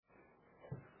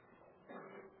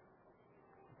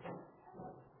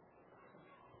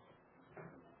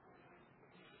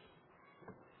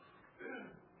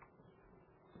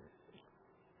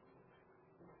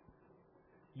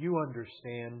you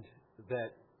understand that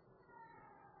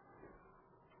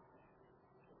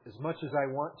as much as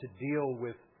I want to deal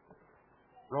with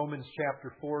Romans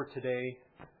chapter 4 today,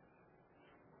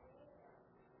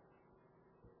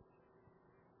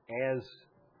 as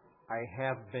I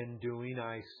have been doing,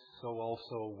 I so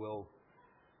also will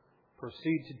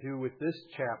proceed to do with this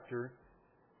chapter.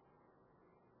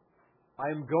 I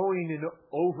am going in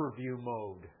overview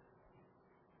mode.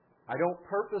 I don't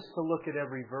purpose to look at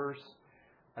every verse.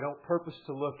 I don't purpose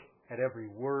to look at every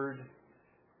word.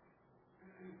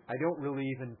 I don't really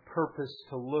even purpose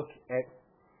to look at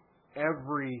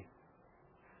every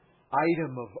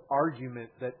item of argument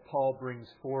that Paul brings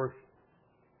forth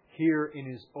here in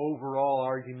his overall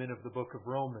argument of the book of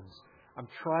Romans. I'm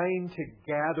trying to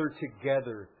gather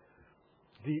together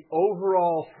the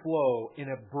overall flow in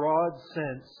a broad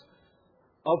sense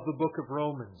of the book of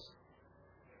Romans.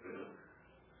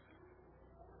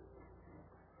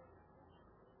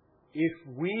 If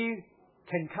we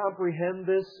can comprehend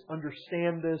this,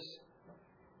 understand this,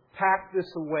 pack this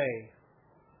away,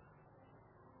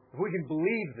 if we can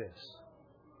believe this,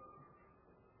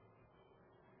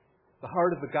 the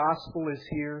heart of the gospel is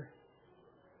here.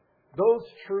 Those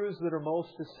truths that are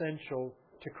most essential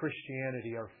to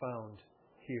Christianity are found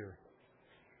here.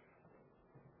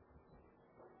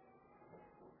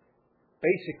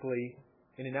 Basically,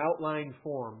 in an outline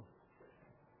form,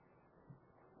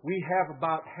 we have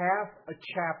about half a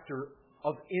chapter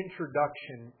of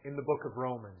introduction in the book of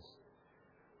Romans.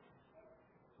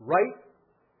 Right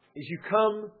as you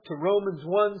come to Romans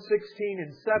 1, 16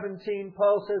 and 17,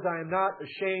 Paul says, I am not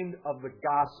ashamed of the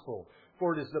gospel,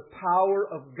 for it is the power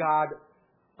of God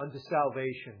unto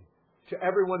salvation to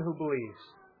everyone who believes.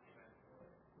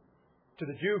 To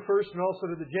the Jew first and also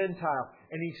to the Gentile.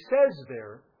 And he says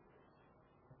there,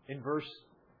 in verse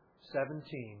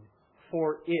 17,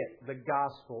 for it, the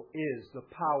gospel, is the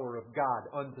power of God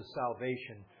unto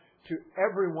salvation to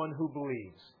everyone who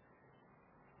believes.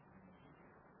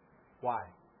 Why?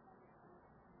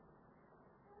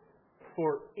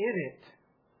 For in it,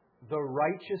 the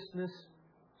righteousness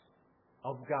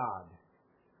of God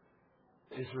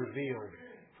is revealed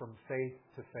from faith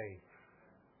to faith.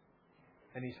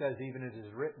 And he says, even as it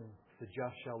is written, the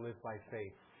just shall live by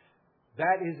faith.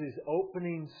 That is his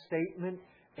opening statement,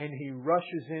 and he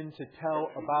rushes in to tell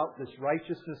about this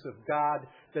righteousness of God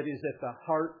that is at the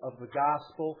heart of the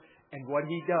gospel. And what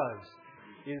he does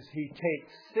is he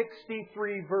takes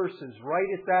 63 verses right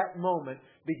at that moment,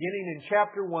 beginning in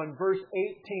chapter 1, verse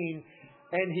 18,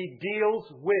 and he deals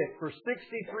with, for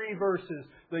 63 verses,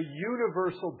 the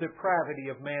universal depravity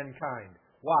of mankind.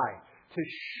 Why? To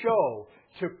show,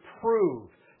 to prove,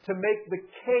 to make the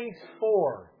case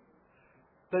for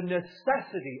the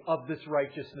necessity of this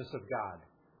righteousness of God.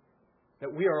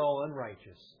 That we are all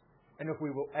unrighteous. And if we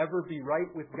will ever be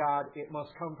right with God, it must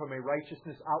come from a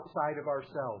righteousness outside of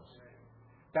ourselves.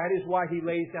 That is why he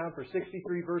lays down for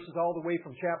 63 verses all the way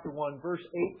from chapter 1, verse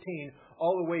 18,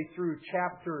 all the way through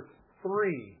chapter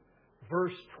 3,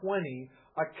 verse 20,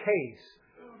 a case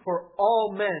for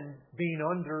all men being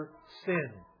under sin.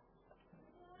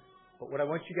 But what I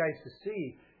want you guys to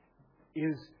see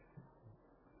is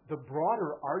the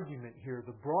broader argument here,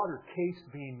 the broader case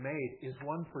being made is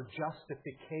one for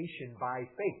justification by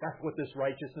faith. That's what this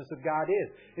righteousness of God is.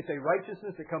 It's a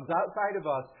righteousness that comes outside of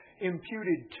us,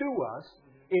 imputed to us.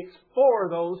 It's for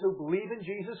those who believe in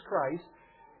Jesus Christ.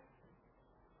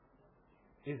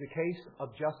 It is a case of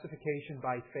justification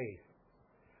by faith.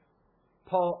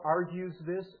 Paul argues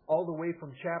this all the way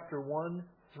from chapter 1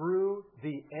 through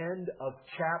the end of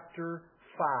chapter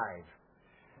 5.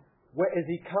 As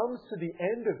he comes to the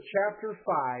end of chapter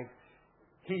 5,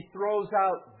 he throws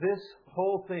out this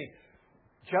whole thing.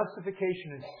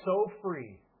 Justification is so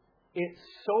free. It's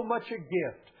so much a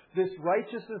gift. This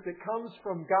righteousness that comes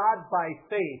from God by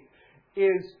faith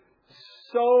is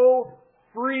so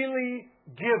freely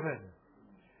given.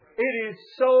 It is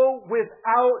so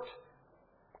without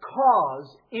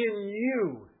cause in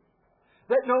you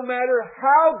that no matter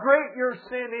how great your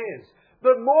sin is,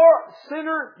 the more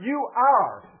sinner you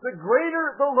are, the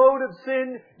greater the load of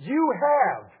sin you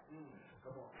have,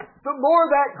 the more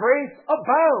that grace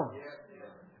abounds.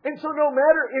 And so no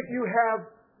matter if you have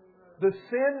the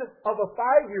sin of a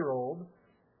 5-year-old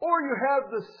or you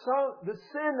have the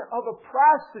sin of a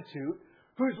prostitute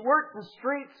who's worked the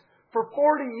streets for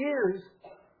 40 years,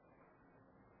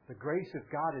 the grace of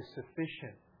God is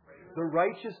sufficient. The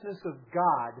righteousness of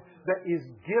God that is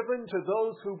given to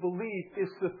those who believe is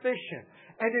sufficient.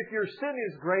 And if your sin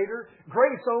is greater,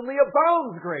 grace only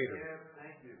abounds greater.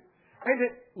 And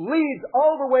it leads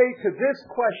all the way to this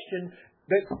question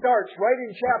that starts right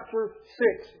in chapter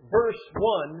 6, verse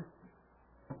 1.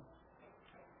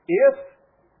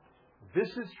 If this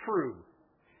is true,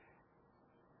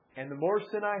 and the more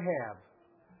sin I have,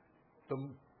 the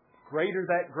greater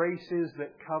that grace is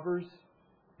that covers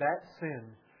that sin,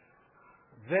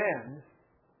 then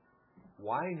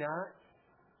why not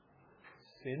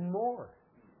sin more?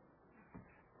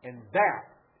 And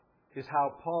that is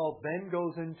how Paul then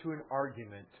goes into an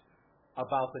argument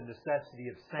about the necessity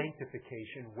of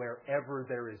sanctification wherever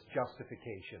there is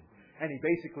justification. And he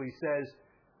basically says,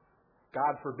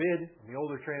 God forbid, in the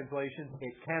older translation,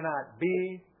 it cannot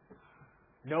be,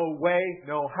 no way,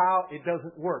 no how, it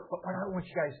doesn't work. But what I want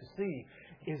you guys to see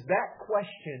is that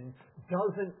question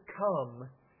doesn't come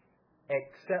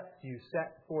except you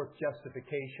set forth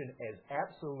justification as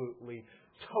absolutely,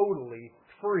 totally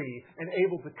free and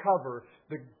able to cover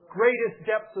the greatest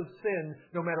depths of sin,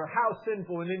 no matter how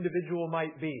sinful an individual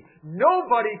might be.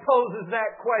 Nobody poses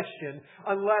that question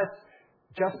unless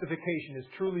justification has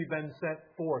truly been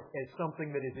set forth as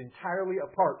something that is entirely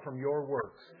apart from your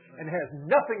works and has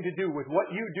nothing to do with what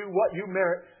you do, what you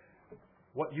merit,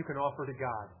 what you can offer to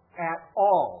God at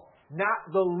all.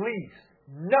 Not the least.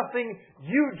 Nothing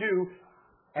you do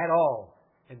at all.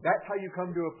 And that's how you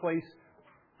come to a place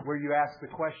where you ask the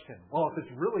question, well, if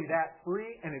it's really that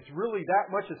free and it's really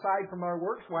that much aside from our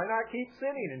works, why not keep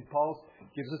sinning? And Paul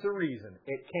gives us a reason.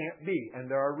 It can't be,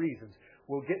 and there are reasons.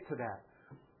 We'll get to that.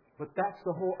 But that's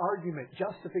the whole argument.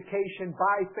 Justification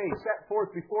by faith, set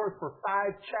forth before us for 5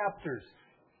 chapters.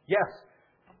 Yes,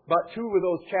 but 2 of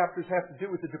those chapters have to do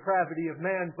with the depravity of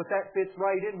man, but that fits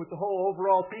right in with the whole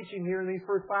overall teaching here in these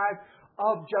first 5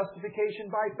 of justification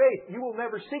by faith. You will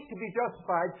never seek to be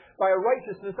justified by a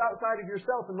righteousness outside of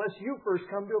yourself unless you first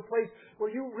come to a place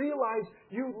where you realize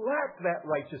you lack that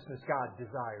righteousness God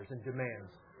desires and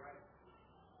demands.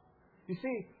 You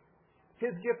see,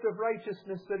 His gift of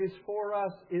righteousness that is for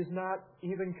us is not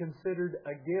even considered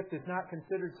a gift, is not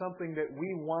considered something that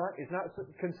we want, is not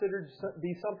considered to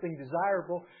be something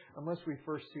desirable unless we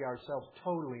first see ourselves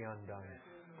totally undone.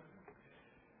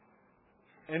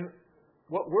 And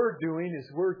what we're doing is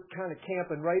we're kind of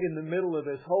camping right in the middle of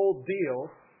this whole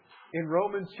deal in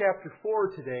Romans chapter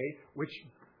 4 today, which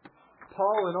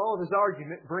Paul in all of his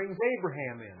argument brings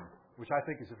Abraham in, which I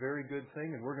think is a very good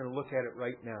thing, and we're going to look at it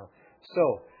right now.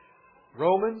 So,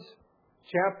 Romans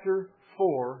chapter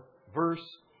 4, verse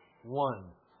 1.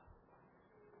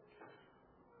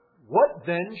 What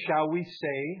then shall we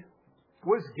say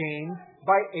was gained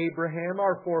by Abraham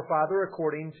our forefather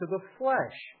according to the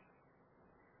flesh?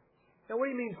 Now what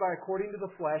he means by according to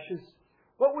the flesh is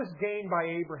what was gained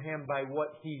by Abraham by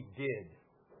what he did.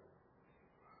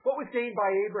 What was gained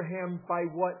by Abraham by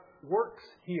what works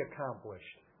he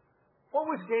accomplished?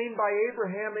 What was gained by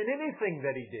Abraham in anything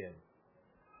that he did?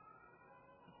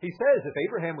 He says if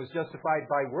Abraham was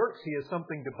justified by works, he has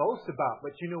something to boast about.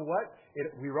 But you know what?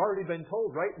 We've already been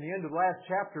told right in the end of the last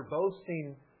chapter,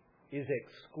 boasting is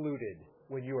excluded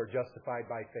when you are justified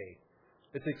by faith.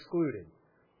 It's excluded.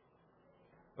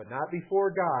 But not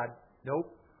before God.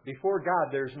 Nope. Before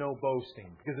God there's no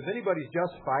boasting. Because if anybody's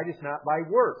justified, it's not by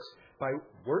works. By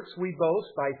works we boast.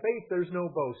 By faith there's no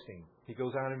boasting. He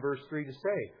goes on in verse 3 to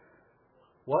say,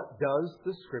 what does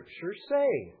the Scripture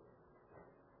say?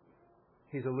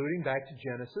 He's alluding back to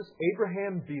Genesis.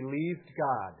 Abraham believed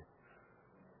God,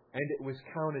 and it was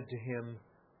counted to him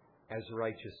as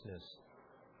righteousness.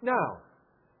 Now,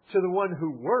 to the one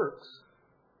who works,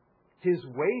 his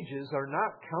wages are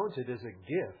not counted as a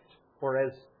gift or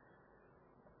as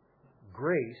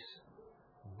grace,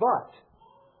 but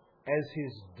as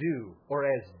his due or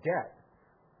as debt.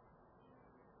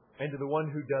 And to the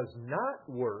one who does not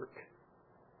work,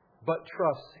 but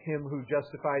trusts Him who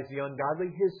justifies the ungodly,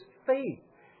 his faith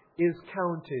is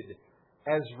counted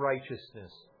as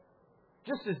righteousness.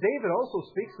 Just as David also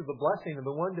speaks of the blessing of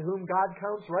the one to whom God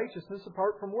counts righteousness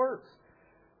apart from works.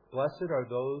 Blessed are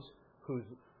those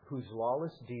whose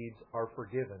lawless deeds are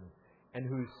forgiven and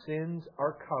whose sins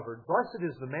are covered.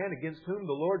 Blessed is the man against whom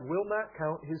the Lord will not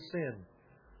count his sin.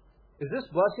 Is this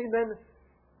blessing then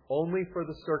only for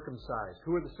the circumcised?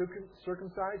 Who are the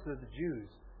circumcised? They're the Jews.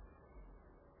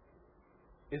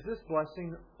 Is this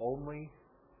blessing only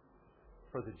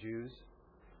for the Jews?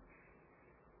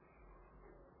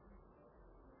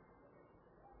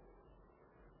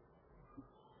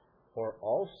 Or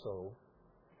also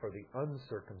for the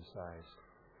uncircumcised?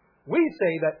 We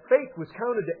say that faith was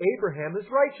counted to Abraham as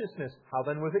righteousness. How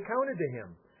then was it counted to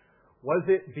him? Was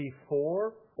it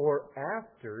before or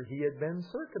after he had been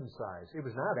circumcised? It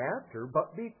was not after,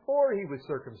 but before he was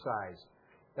circumcised.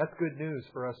 That's good news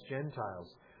for us Gentiles.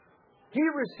 He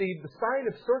received the sign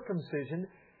of circumcision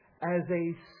as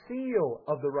a seal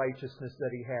of the righteousness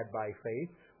that he had by faith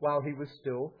while he was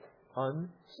still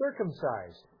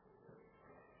uncircumcised.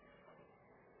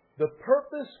 The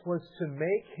purpose was to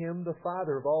make Him the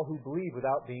Father of all who believe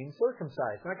without being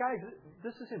circumcised. Now, guys,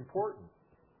 this is important.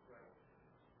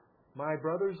 My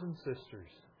brothers and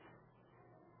sisters,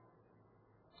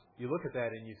 you look at that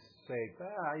and you say,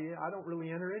 I don't really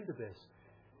enter into this.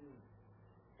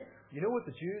 You know what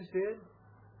the Jews did?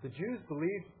 The Jews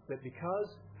believed that because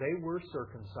they were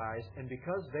circumcised and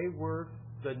because they were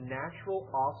the natural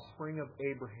offspring of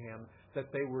Abraham,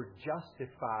 that they were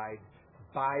justified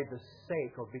by the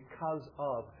sake or because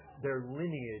of their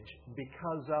lineage,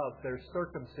 because of their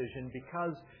circumcision,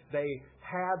 because they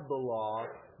had the law,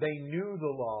 they knew the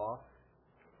law.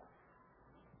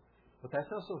 But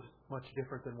that's not so much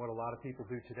different than what a lot of people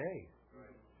do today.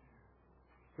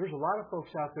 There's a lot of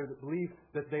folks out there that believe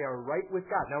that they are right with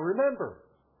God. Now remember,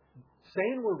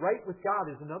 saying we're right with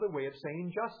God is another way of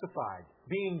saying justified.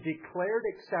 Being declared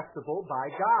acceptable by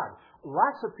God.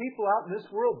 Lots of people out in this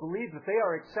world believe that they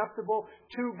are acceptable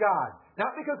to God.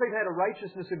 Not because they've had a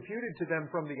righteousness imputed to them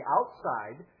from the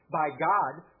outside by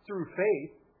God through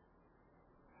faith,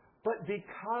 but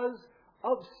because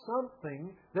of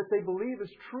something that they believe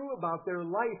is true about their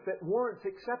life that warrants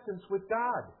acceptance with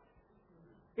God.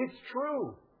 It's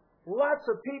true. Lots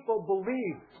of people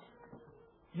believe.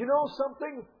 You know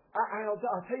something?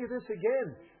 I'll tell you this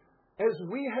again. As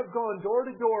we have gone door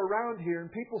to door around here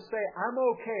and people say, I'm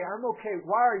okay.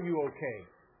 Why are you okay?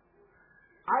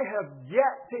 I have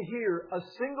yet to hear a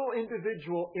single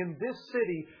individual in this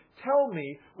city tell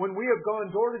me when we have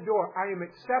gone door to door, I am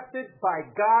accepted by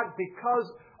God because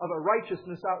of a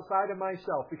righteousness outside of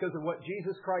myself, because of what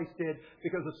Jesus Christ did,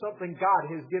 because of something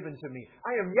God has given to me.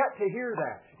 I am yet to hear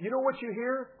that. You know what you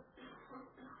hear?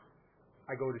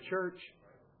 I go to church.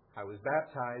 I was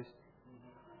baptized.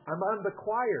 I'm on the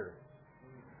choir.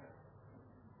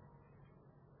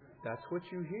 That's what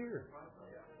you hear.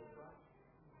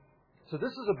 So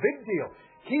this is a big deal.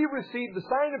 He received the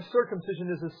sign of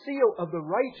circumcision as a seal of the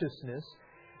righteousness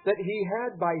that he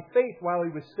had by faith while he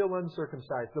was still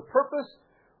uncircumcised. The purpose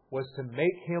was to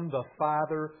make Him the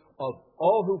Father of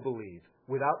all who believe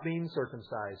without being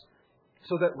circumcised,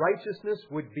 so that righteousness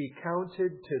would be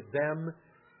counted to them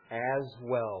as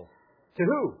well. To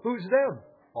who? Who's them?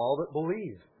 All that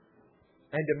believe.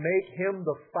 And to make Him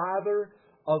the Father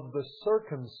of the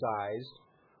circumcised,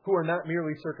 who are not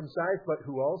merely circumcised, but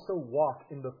who also walk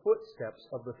in the footsteps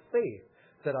of the faith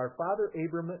that our father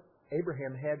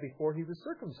Abraham had before he was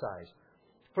circumcised.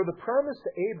 For the promise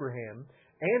to Abraham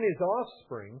and his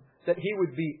offspring that he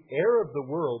would be heir of the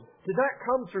world did not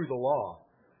come through the law,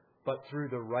 but through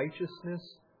the righteousness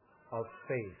of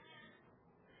faith.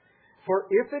 For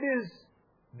if it is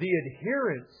the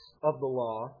adherents of the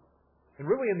law, and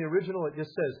really in the original it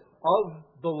just says, of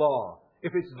the law.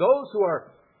 If it's those who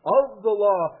are of the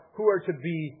law who are to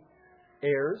be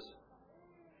heirs,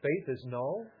 faith is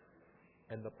null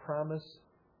and the promise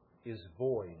is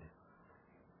void.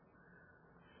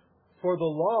 For the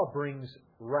law brings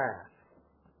wrath.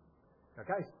 Now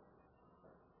guys,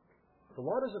 the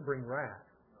law doesn't bring wrath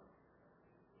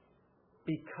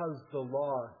because the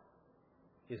law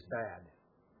is bad.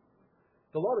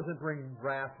 The law doesn't bring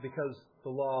wrath because the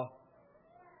law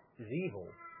is evil.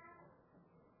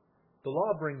 The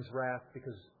law brings wrath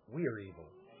because we are evil.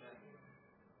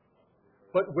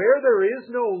 But where there is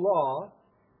no law,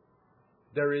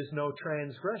 there is no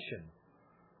transgression.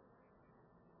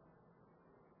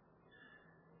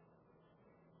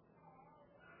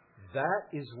 That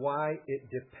is why it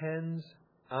depends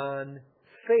on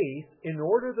faith in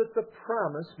order that the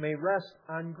promise may rest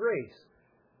on grace.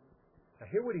 Now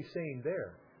hear what he's saying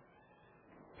there.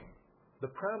 The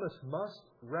promise must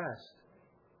rest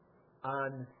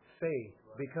on faith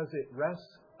because it rests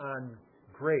on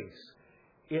grace.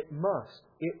 It must.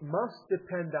 It must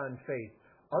depend on faith.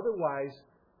 Otherwise,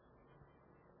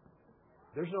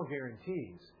 there's no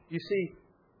guarantees. You see,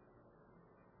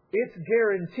 it's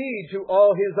guaranteed to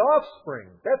all His offspring.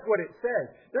 That's what it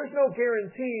says. There's no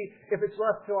guarantee if it's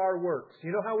left to our works.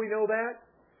 You know how we know that?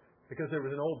 Because there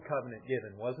was an old covenant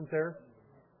given, wasn't there?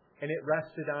 And it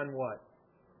rested on what?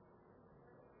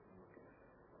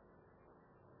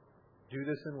 Do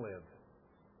this and live.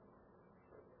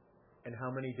 And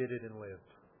how many did it and lived?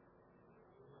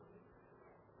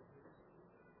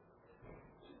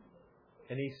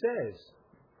 And he says,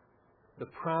 the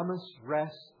promise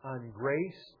rests on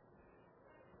grace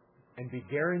and be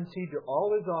guaranteed to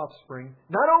all His offspring,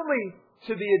 not only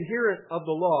to the adherent of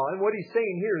the law, and what he's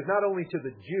saying here is not only to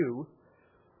the Jew,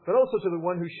 but also to the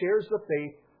one who shares the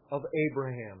faith of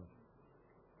Abraham,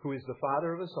 who is the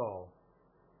father of us all.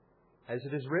 As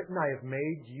it is written, I have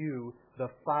made you the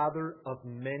father of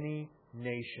many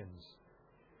nations.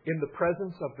 in the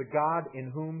presence of the God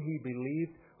in whom he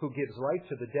believed, who gives life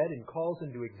to the dead and calls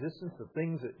into existence the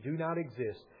things that do not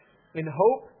exist. In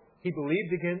hope, he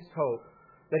believed against hope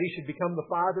that he should become the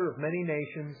father of many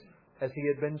nations, as he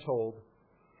had been told,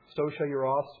 so shall your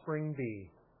offspring be.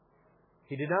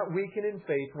 He did not weaken in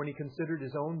faith when he considered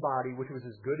his own body, which was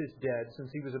as good as dead,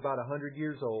 since he was about 100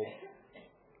 years old,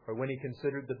 or when he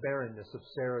considered the barrenness of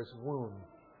Sarah's womb.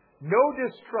 No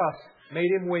distrust made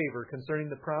him waver concerning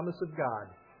the promise of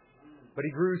God, but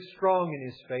he grew strong in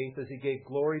his faith as he gave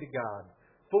glory to God,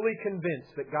 fully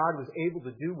convinced that God was able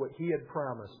to do what he had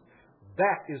promised.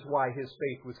 That is why his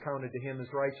faith was counted to him as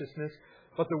righteousness.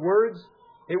 But the words,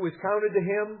 "it was counted to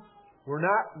him," were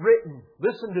not written.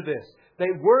 Listen to this.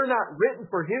 They were not written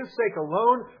for his sake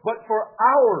alone, but for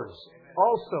ours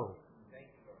also.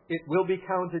 It will be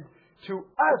counted to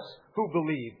us who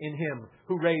believe in him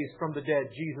who raised from the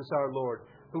dead Jesus our Lord,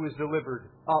 who was delivered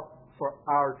up for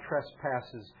our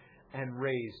trespasses and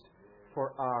raised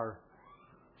for our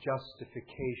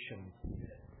justification.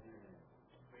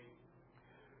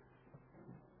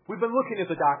 We've been looking at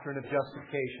the doctrine of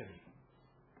justification.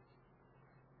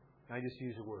 I just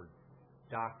use the word,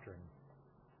 doctrine.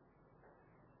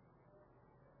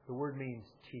 The word means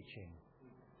teaching.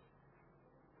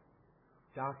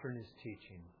 Doctrine is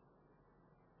teaching.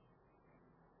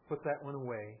 Put that one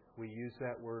away. We use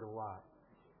that word a lot.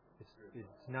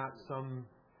 It's not some...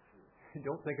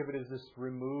 Don't think of it as this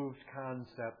removed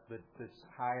concept that's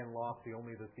high and lofty,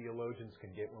 only the theologians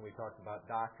can get when we talk about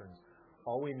doctrines.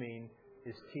 All we mean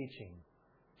is teaching.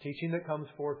 Teaching that comes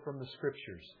forth from the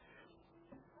Scriptures.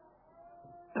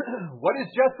 What is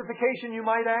justification, you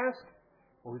might ask?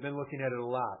 Well, we've been looking at it a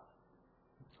lot.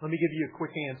 Let me give you a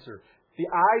quick answer. The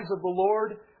eyes of the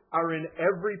Lord are in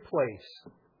every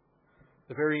place.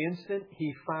 The very instant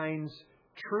He finds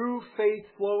true faith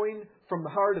flowing from the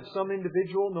heart of some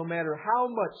individual, no matter how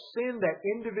much sin that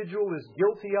individual is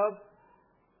guilty of,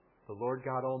 the Lord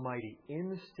God Almighty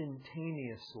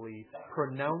instantaneously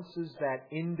pronounces that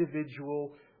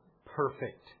individual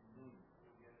perfect.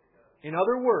 In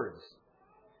other words,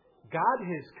 God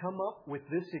has come up with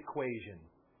this equation.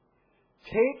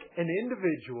 Take an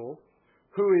individual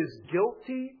who is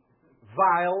guilty,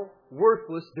 vile,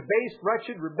 worthless, debased,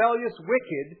 wretched, rebellious,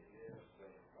 wicked.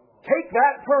 Take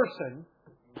that person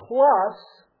plus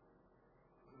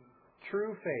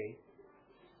true faith.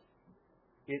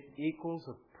 It equals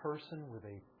a person with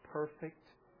a perfect,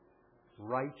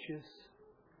 righteous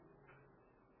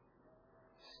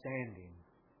standing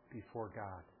before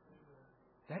God.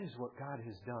 That is what God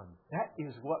has done. That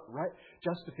is what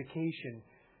justification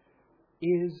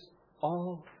is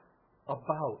all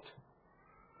about.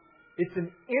 It's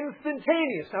an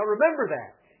instantaneous. Now remember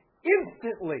that.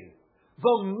 Instantly.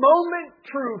 The moment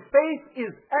true faith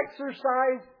is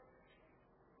exercised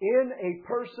in a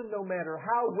person, no matter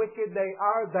how wicked they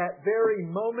are, that very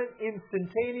moment,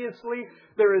 instantaneously,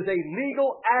 there is a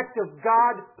legal act of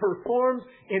God performed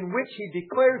in which He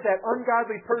declares that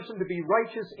ungodly person to be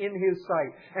righteous in His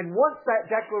sight. And once that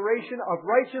declaration of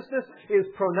righteousness is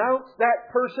pronounced,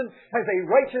 that person has a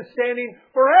righteous standing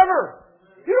forever.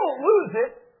 You don't lose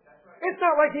it. It's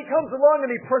not like He comes along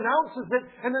and He pronounces it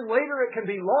and then later it can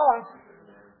be lost.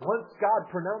 Once God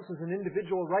pronounces an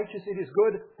individual righteous, it is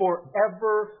good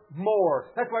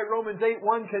forevermore. That's why Romans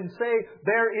 8:1 can say,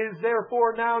 there is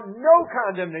therefore now no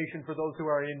condemnation for those who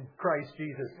are in Christ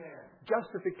Jesus.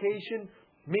 Justification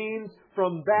means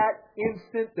from that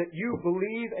instant that you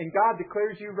believe and God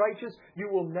declares you righteous, you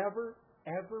will never,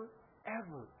 ever,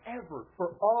 ever, ever,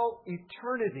 for all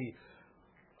eternity,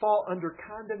 fall under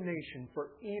condemnation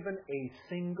for even a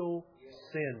single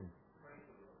sin.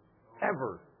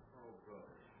 Ever.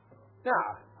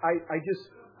 Now,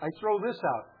 I throw this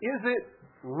out. Is it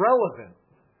relevant?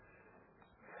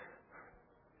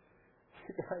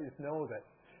 You guys know that.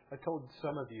 I told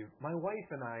some of you, my wife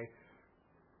and I,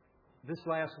 this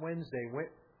last Wednesday, went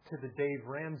to the Dave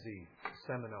Ramsey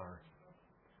seminar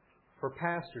for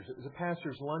pastors. It was a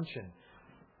pastor's luncheon.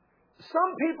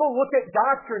 Some people look at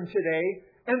doctrine today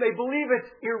and they believe it's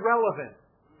irrelevant.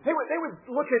 They would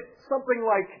look at something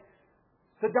like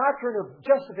the doctrine of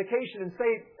justification and say,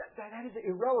 that is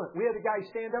irrelevant. We had a guy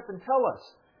stand up and tell us.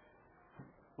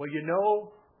 Well, you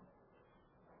know,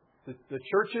 the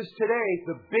churches today,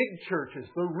 the big churches,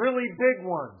 the really big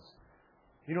ones,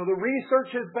 you know, the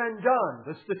research has been done.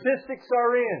 The statistics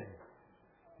are in.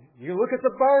 You look at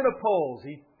the Barna polls.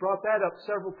 He brought that up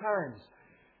several times.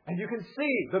 And you can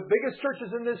see the biggest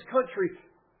churches in this country,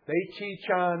 they teach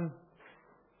on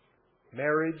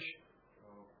marriage,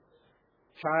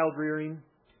 child rearing,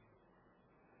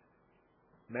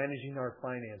 managing our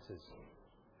finances.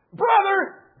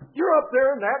 Brother, you're up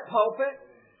there in that pulpit.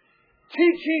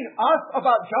 teaching us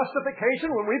about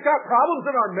justification when we've got problems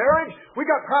in our marriage, we've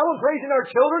got problems raising our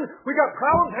children, we've got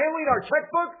problems handling our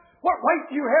checkbook? What right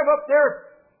do you have up there?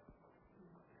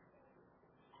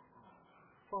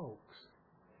 Folks,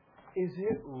 is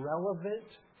it relevant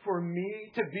for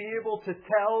me to be able to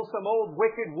tell some old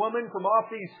wicked woman from off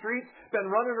these streets, been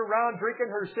running around drinking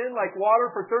her sin like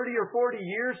water for 30 or 40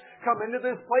 years, come into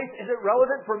this place? Is it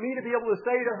relevant for me to be able to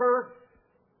say to her,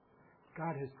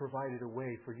 God has provided a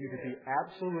way for you to be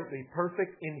absolutely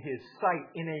perfect in His sight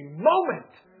in a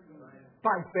moment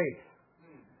by faith?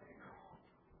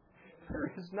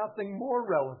 There is nothing more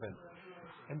relevant.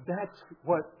 And that's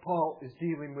what Paul is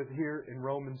dealing with here in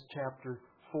Romans chapter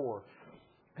 4.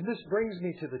 And this brings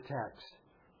me to the text.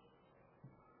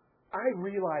 I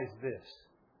realize this.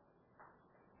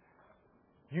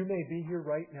 You may be here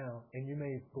right now and you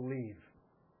may believe,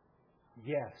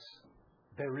 yes,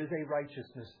 there is a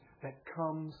righteousness that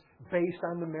comes based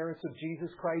on the merits of Jesus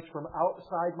Christ from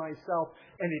outside myself,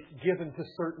 and it's given to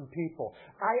certain people.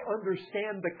 I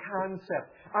understand the concept.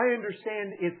 I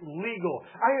understand it's legal.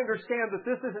 I understand that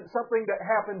this isn't something that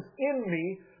happens in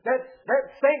me. That's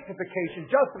sanctification.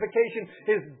 Justification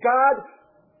is God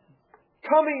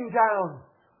coming down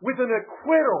with an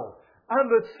acquittal on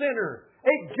the sinner.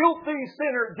 A guilty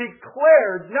sinner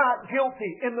declared not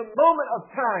guilty in the moment of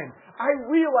time. I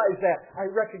realize that. I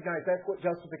recognize that's what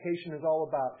justification is all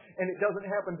about. And it doesn't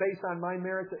happen based on my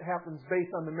merits. It happens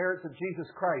based on the merits of Jesus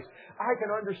Christ. I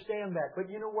can understand that. But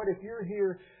you know what? If you're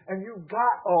here and you've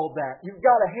got all that, you've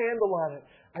got a handle on it,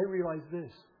 I realize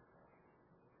this.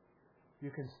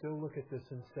 You can still look at this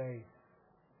and say,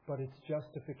 but it's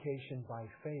justification by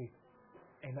faith.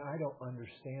 And I don't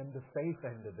understand the faith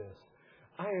end of this.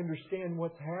 I understand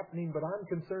what's happening, but I'm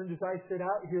concerned as I sit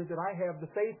out here that I have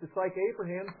the faith that's like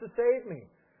Abraham's to save me.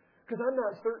 Because I'm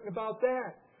not certain about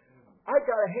that. I've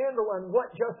got a handle on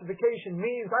what justification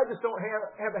means. I just don't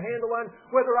have a handle on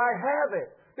whether I have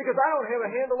it. Because I don't have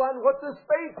a handle on what this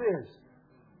faith is.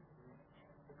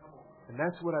 And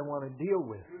that's what I want to deal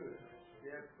with.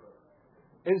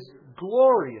 As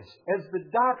glorious as the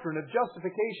doctrine of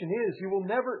justification is, you will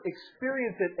never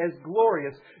experience it as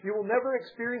glorious. You will never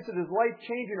experience it as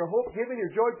life-changing or hope-giving or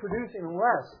joy-producing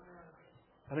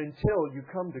until you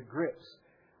come to grips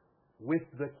with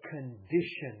the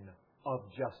condition of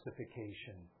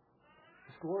justification.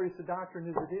 As glorious a doctrine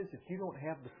as it is, if you don't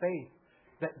have the faith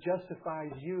that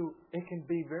justifies you, it can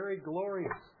be very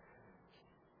glorious.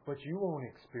 But you won't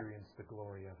experience the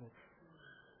glory of it.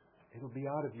 It'll be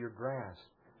out of your grasp.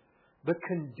 The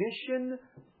condition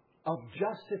of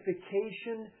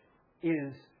justification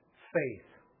is faith.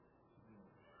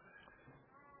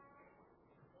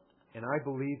 And I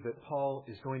believe that Paul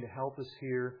is going to help us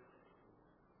here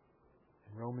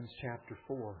in Romans chapter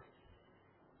 4.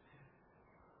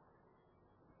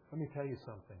 Let me tell you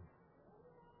something.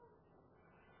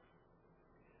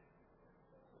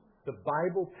 The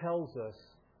Bible tells us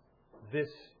this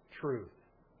truth.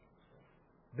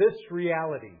 This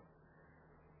reality.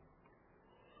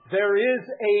 There is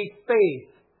a faith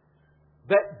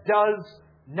that does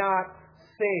not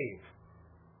save.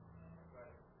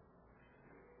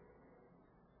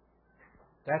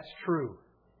 That's true.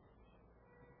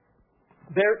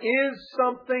 There is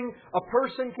something a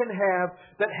person can have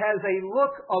that has a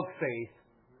look of faith,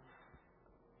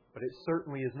 but it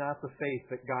certainly is not the faith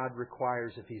that God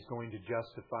requires if He's going to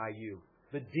justify you.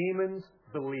 The demons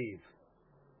believe.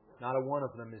 Not a one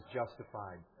of them is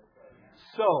justified.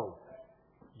 So,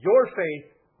 your faith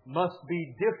must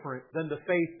be different than the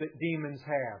faith that demons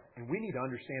have. And we need to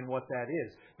understand what that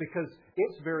is. Because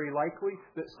it's very likely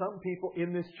that some people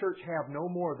in this church have no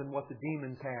more than what the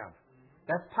demons have.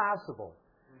 That's possible.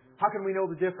 How can we know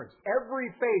the difference? Every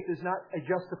faith is not a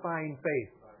justifying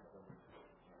faith.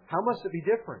 How must it be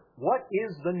different? What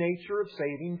is the nature of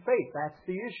saving faith? That's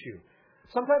the issue.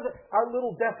 Sometimes our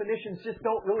little definitions just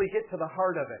don't really get to the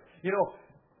heart of it.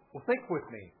 Well, think with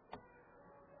me.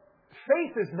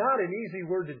 Faith is not an easy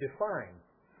word to define.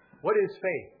 What is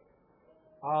faith?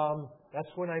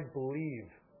 That's when I believe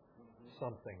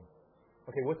something.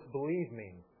 Okay, what's believe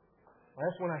mean? Well,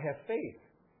 that's when I have faith.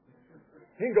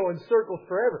 You can go in circles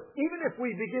forever. Even if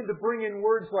we begin to bring in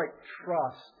words like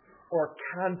trust or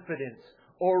confidence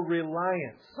or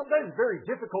reliance. Sometimes it's very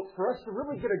difficult for us to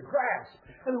really get a grasp.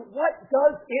 And what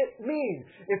does it mean?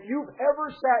 If you've ever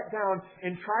sat down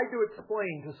and tried to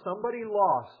explain to somebody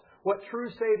lost what true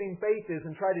saving faith is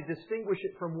and try to distinguish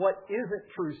it from what isn't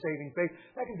true saving faith,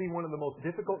 that can be one of the most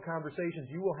difficult conversations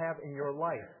you will have in your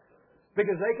life.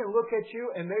 Because they can look at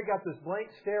you and they've got this blank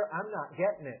stare, I'm not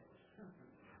getting it.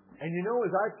 And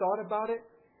as I've thought about it,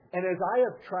 and as I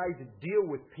have tried to deal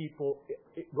with people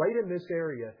right in this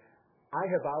area, I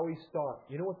have always thought,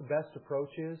 you know what the best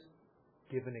approach is?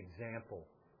 Give an example.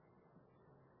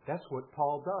 That's what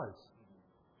Paul does.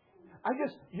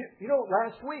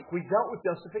 Last week we dealt with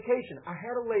justification. I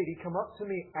had a lady come up to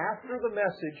me after the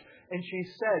message and she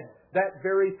said that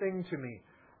very thing to me.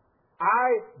 I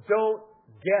don't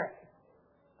get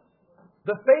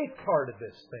the faith part of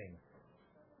this thing.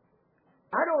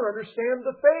 I don't understand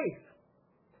the faith.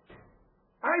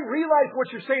 I realize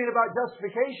what you're saying about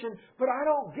justification, but I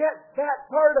don't get that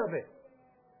part of it.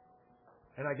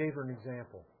 And I gave her an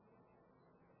example.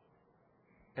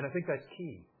 And I think that's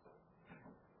key.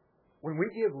 When we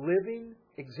give living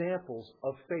examples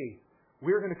of faith,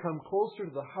 we're going to come closer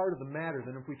to the heart of the matter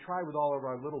than if we try with all of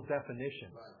our little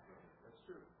definitions.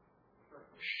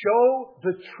 Show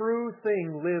the true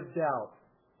thing lived out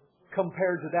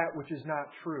compared to that which is not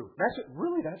true.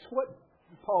 That's what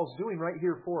Paul's doing right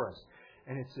here for us.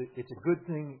 And it's a good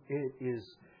thing. It is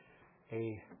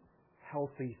a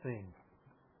healthy thing.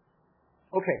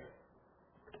 Okay.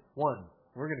 1.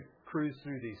 We're going to cruise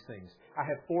through these things. I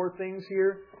have 4 things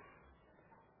here.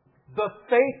 The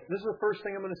faith, this is the first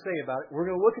thing I'm going to say about it. We're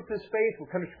going to look at this faith. We'll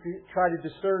kind of try to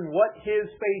discern what his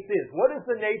faith is. What is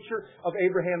the nature of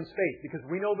Abraham's faith? Because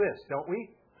we know this, don't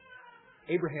we?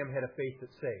 Abraham had a faith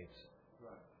that saves.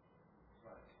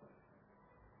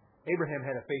 Abraham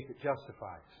had a faith that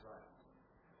justifies.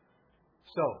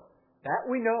 So, that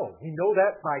we know. We know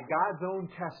that by God's own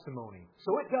testimony.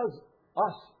 So it does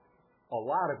us a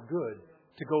lot of good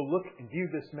to go look and view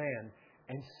this man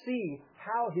and see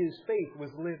how his faith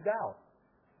was lived out.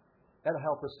 That'll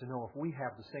help us to know if we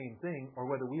have the same thing or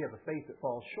whether we have a faith that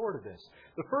falls short of this.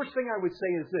 The first thing I would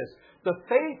say is this. The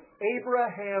faith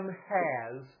Abraham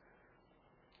has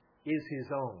is his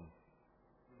own.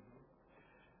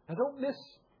 Now don't miss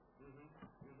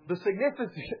the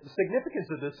significance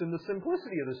of this and the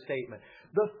simplicity of the statement.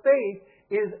 The faith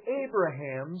is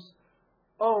Abraham's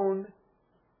own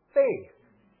faith.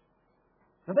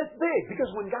 Now that's big, because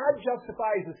when God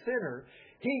justifies a sinner,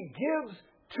 He gives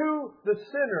to the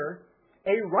sinner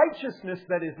a righteousness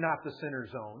that is not the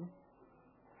sinner's own.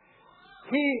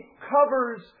 He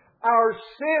covers our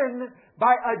sin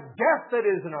by a death that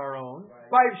isn't our own,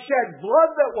 by shed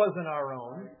blood that wasn't our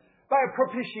own, by a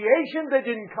propitiation that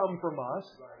didn't come from us.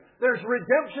 There's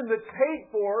redemption that's paid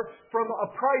for from a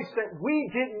price that we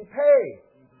didn't pay.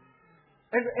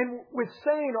 And with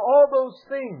saying all those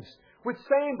things, with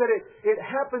saying that it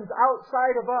happens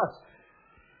outside of us,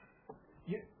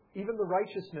 even the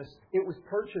righteousness, it was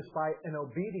purchased by an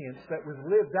obedience that was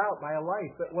lived out by a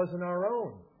life that wasn't our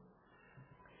own.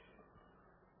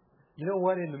 You know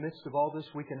what? In the midst of all this,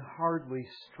 we can hardly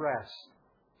stress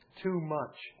too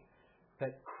much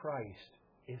that Christ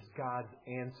is God's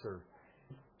answer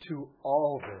to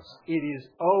all this. It is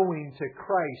owing to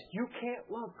Christ. You can't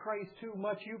love Christ too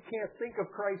much. You can't think of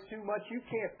Christ too much. You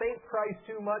can't thank Christ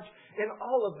too much in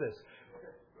all of this.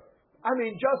 I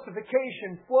mean,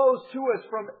 justification flows to us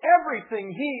from everything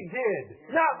He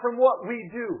did, not from what we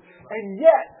do. And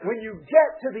yet, when you get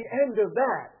to the end of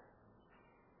that,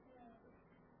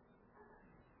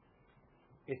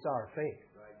 it's our faith.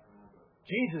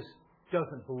 Jesus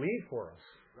doesn't believe for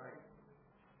us.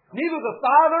 Neither the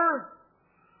Father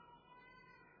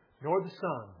nor the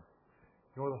Son,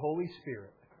 nor the Holy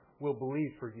Spirit will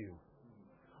believe for you.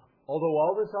 Although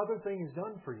all this other thing is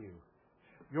done for you,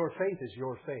 your faith is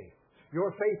your faith.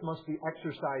 Your faith must be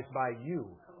exercised by you.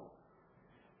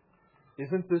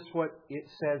 Isn't this what it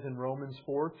says in Romans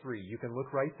 4:3? You can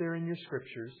look right there in your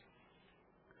Scriptures.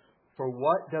 For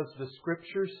what does the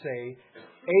Scripture say?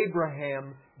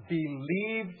 Abraham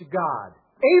believed God.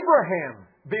 Abraham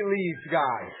believed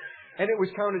God. And it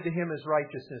was counted to him as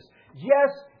righteousness.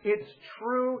 Yes, it's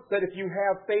true that if you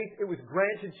have faith, it was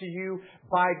granted to you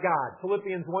by God.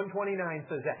 Philippians 1:29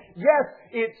 says that. Yes,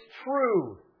 it's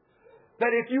true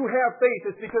that if you have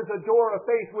faith, it's because the door of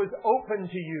faith was open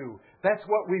to you. That's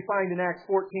what we find in Acts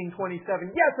 14:27.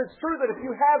 Yes, it's true that if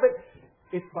you have it,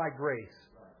 it's by grace.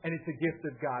 And it's a gift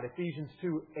of God. Ephesians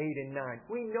 2:8 and 9.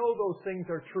 We know those things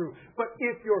are true. But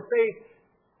if your faith,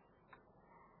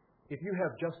 if you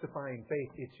have justifying faith,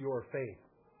 it's your faith.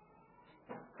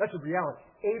 That's the reality.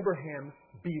 Abraham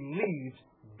believed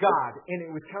God, and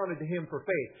it was counted to him for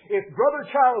faith. If Brother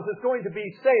Charles is going to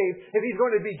be saved, if he's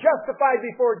going to be justified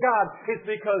before God, it's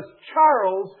because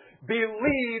Charles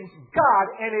believes God,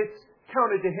 and it's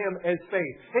counted to him as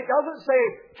faith. It doesn't say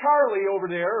Charlie over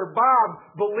there or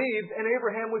Bob believed and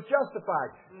Abraham was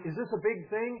justified. Is this a big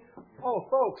thing? Oh,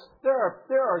 folks, there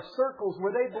are circles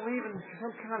where they believe in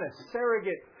some kind of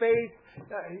surrogate faith.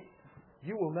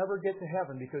 You will never get to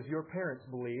heaven because your parents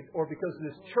believed, or because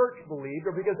this church believed,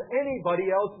 or because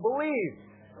anybody else believed.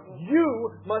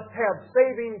 You must have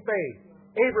saving faith.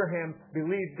 Abraham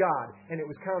believed God, and it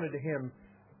was counted to him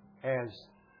as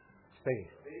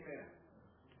faith. Amen.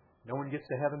 No one gets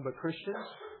to heaven but Christians,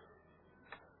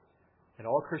 and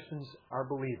all Christians are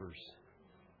believers.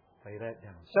 Lay that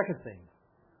down. Second thing,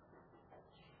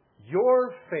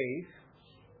 your faith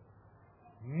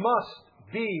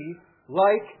must be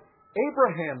like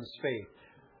Abraham's faith.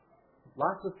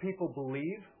 Lots of people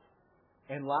believe,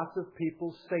 and lots of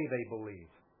people say they believe.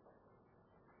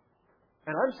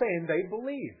 And I'm saying they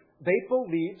believe. They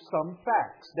believe some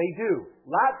facts. They do.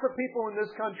 Lots of people in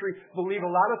this country believe a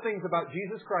lot of things about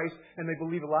Jesus Christ, and they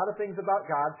believe a lot of things about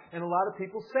God, and a lot of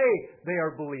people say they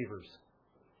are believers.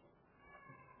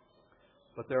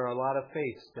 But there are a lot of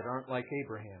faiths that aren't like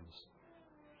Abraham's.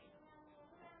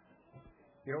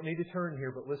 You don't need to turn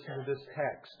here, but listen to this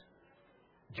text.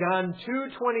 John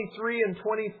 2:23 and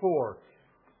 24.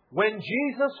 When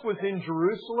Jesus was in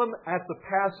Jerusalem at the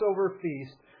Passover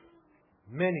feast,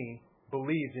 many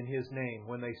believed in His name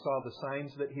when they saw the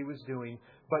signs that He was doing.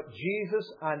 But Jesus,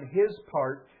 on His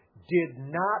part, did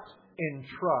not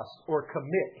entrust or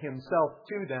commit Himself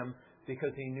to them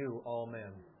because He knew all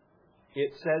men.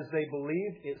 It says they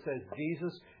believed. It says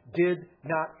Jesus did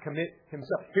not commit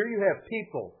Himself. Here you have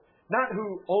people, not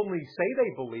who only say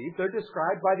they believe. They're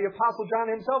described by the Apostle John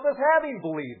himself as having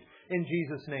believed in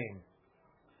Jesus' name.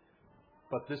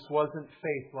 But this wasn't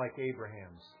faith like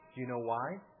Abraham's. Do you know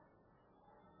why?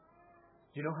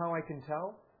 Do you know how I can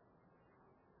tell?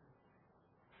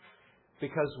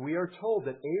 Because we are told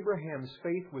that Abraham's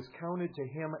faith was counted to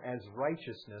him as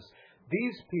righteousness.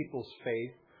 These people's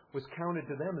faith was counted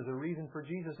to them as a reason for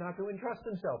Jesus not to entrust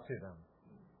Himself to them.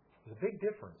 There's a big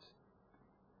difference.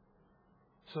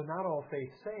 So not all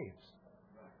faith saves.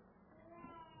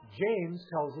 James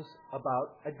tells us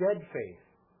about a dead faith.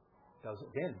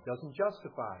 Doesn't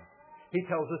justify. He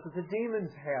tells us that the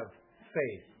demons have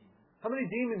faith. How many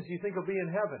demons do you think will be in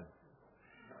heaven?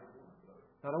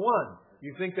 Not a one.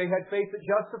 You think they had faith that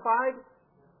justified?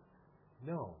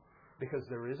 No. Because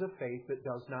there is a faith that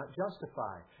does not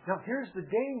justify. Now, here's the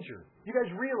danger. You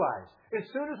guys realize, as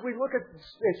soon as we look at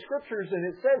Scriptures and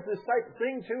it says this type of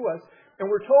thing to us, and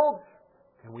we're told,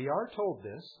 and we are told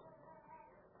this,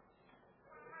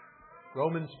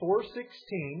 Romans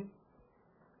 4:16,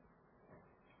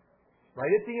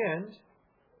 right at the end,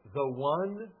 the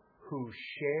one who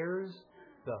shares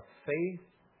the faith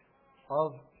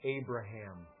of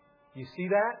Abraham. You see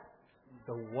that?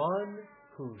 The one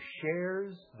who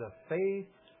shares the faith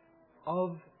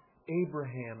of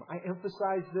Abraham. I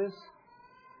emphasize this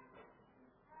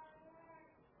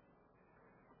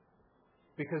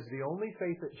because the only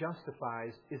faith that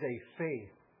justifies is a faith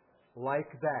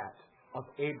like that of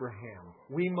Abraham.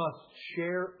 We must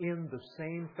share in the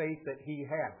same faith that he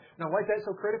had. Now, why is that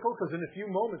so critical? Because in a few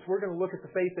moments we're going to look at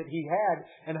the faith that he had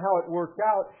and how it worked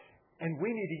out, and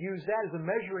we need to use that as a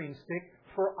measuring stick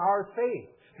for our faith.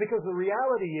 Because the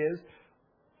reality is,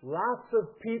 lots of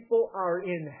people are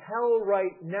in hell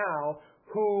right now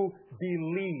who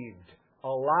believed a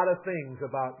lot of things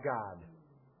about God.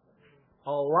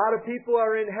 A lot of people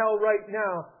are in hell right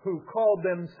now who called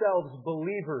themselves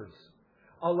believers.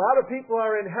 A lot of people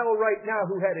are in hell right now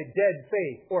who had a dead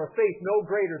faith, or a faith no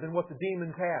greater than what the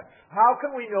demons have. How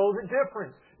can we know the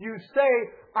difference? You say,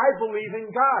 I believe in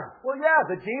God. Well, yeah,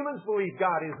 the demons believe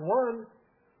God is one,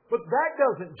 but that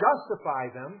doesn't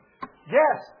justify them.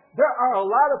 Yes, there are a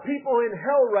lot of people in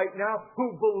hell right now who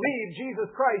believe Jesus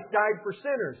Christ died for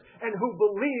sinners and who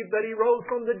believe that He rose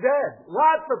from the dead.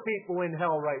 Lots of people in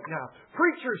hell right now.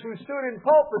 Preachers who stood in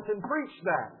pulpits and preached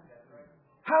that.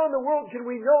 How in the world can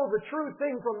we know the true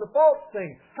thing from the false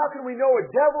thing? How can we know a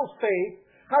devil's faith?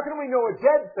 How can we know a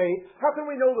dead faith? How can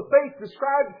we know the faith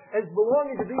described as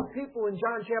belonging to these people in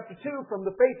John chapter 2 from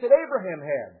the faith that Abraham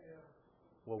had?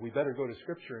 Well, we better go to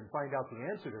Scripture and find out the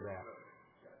answer to that.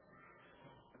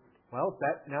 Well,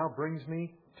 that now brings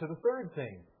me to the third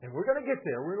thing. And we're going to get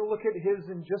there. We're going to look at his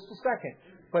in just a second.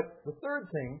 But the third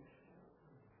thing,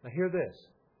 now hear this.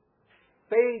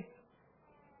 Faith,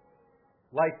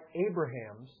 like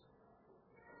Abraham's,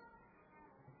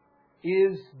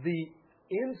 is the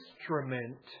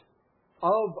instrument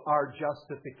of our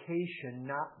justification,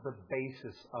 not the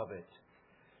basis of it.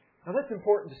 Now that's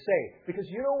important to say, because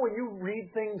you know when you read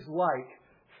things like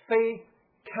faith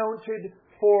counted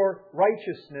for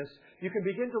righteousness, you can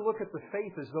begin to look at the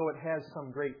faith as though it has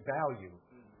some great value.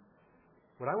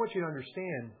 What I want you to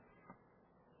understand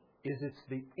is it's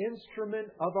the instrument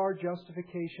of our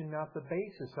justification, not the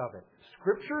basis of it.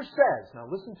 Scripture says, now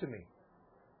listen to me,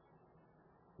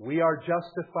 we are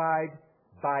justified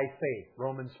by faith.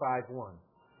 Romans 5:1.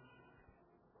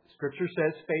 Scripture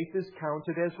says faith is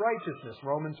counted as righteousness.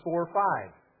 Romans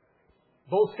 4:5.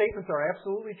 Both statements are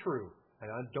absolutely true. And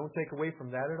I don't take away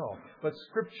from that at all. But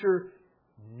Scripture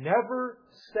never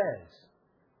says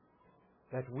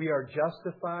that we are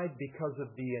justified because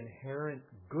of the inherent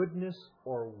goodness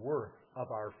or worth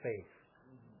of our faith.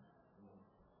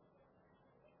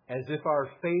 As if our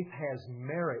faith has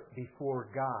merit before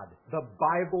God. The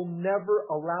Bible never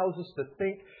allows us to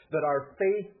think that our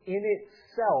faith in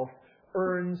itself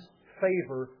earns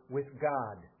favor with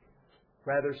God.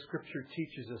 Rather, Scripture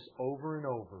teaches us over and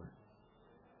over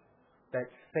that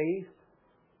faith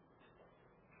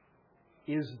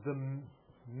is the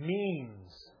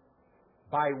means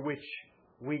by which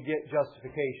we get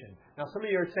justification. Now, some of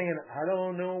you are saying, I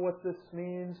don't know what this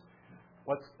means.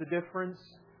 What's the difference?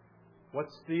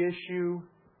 What's the issue?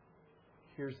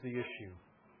 Here's the issue.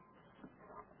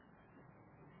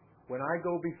 When I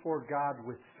go before God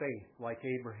with faith, like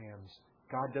Abraham's,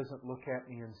 God doesn't look at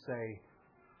me and say,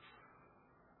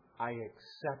 I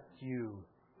accept you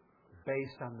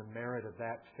based on the merit of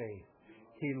that faith.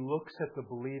 He looks at the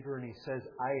believer and He says,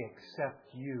 I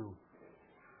accept you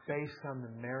based on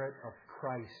the merit of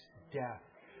Christ's death,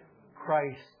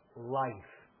 Christ's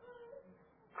life,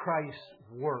 Christ's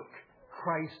work,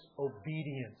 Christ's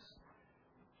obedience.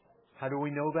 How do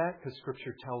we know that? Because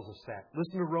Scripture tells us that.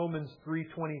 Listen to Romans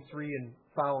 3:23 and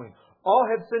following. All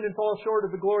have sinned and fall short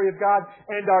of the glory of God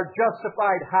and are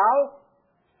justified. How?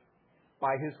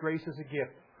 By His grace as a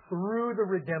gift, through the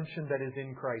redemption that is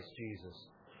in Christ Jesus,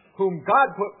 whom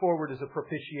God put forward as a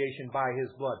propitiation by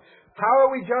His blood. How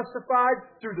are we justified?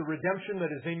 Through the redemption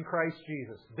that is in Christ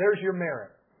Jesus. There's your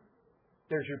merit.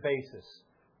 There's your basis.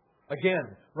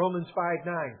 Again, Romans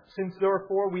 5:9. Since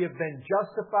therefore we have been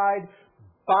justified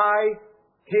by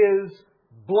His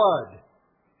blood.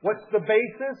 What's the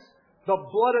basis? The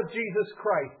blood of Jesus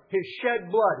Christ. His shed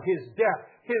blood, His death,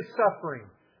 His suffering.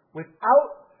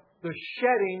 Without the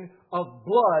shedding of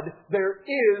blood, there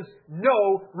is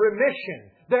no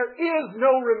remission. There is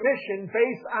no remission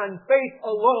based on faith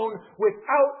alone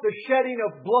without the shedding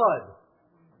of blood.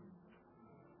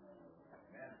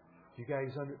 You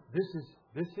guys,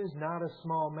 this is not a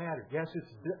small matter. Yes,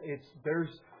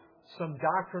 there's some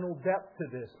doctrinal depth to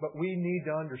this, but we need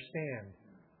to understand.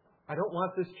 I don't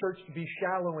want this church to be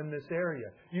shallow in this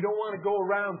area. You don't want to go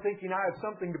around thinking I have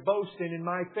something to boast in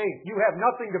my faith. You have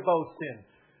nothing to boast in.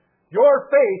 Your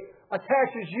faith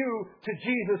attaches you to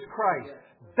Jesus Christ.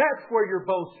 That's where your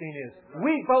boasting is.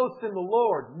 We boast in the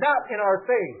Lord, not in our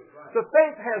faith. The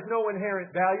faith has no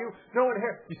inherent value.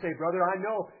 You say, brother, I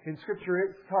know in Scripture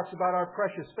it talks about our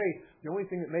precious faith. The only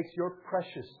thing that makes your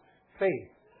precious faith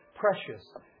precious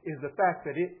is the fact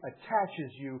that it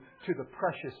attaches you to the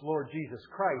precious Lord Jesus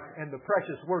Christ and the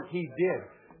precious work He did.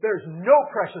 There's no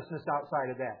preciousness outside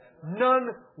of that. None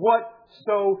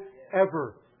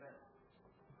whatsoever.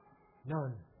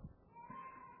 None.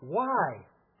 Why?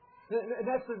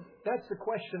 That's the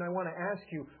question I want to ask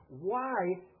you. Why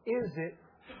is it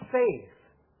faith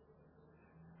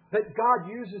that God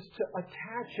uses to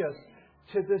attach us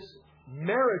to this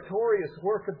meritorious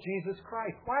work of Jesus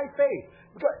Christ? Why faith?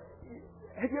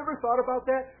 Have you ever thought about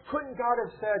that? Couldn't God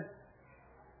have said,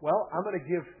 well, I'm going to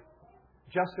give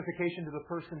justification to the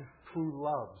person who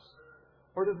loves,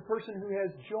 or to the person who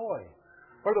has joy,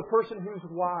 or the person who's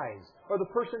wise, or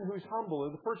the person who's humble, or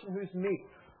the person who's meek?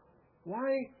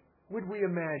 Why would we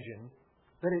imagine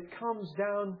that it comes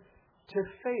down to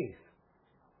faith?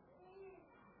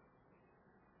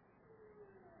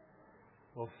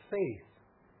 Well, faith,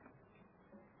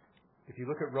 if you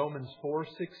look at Romans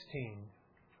 4:16,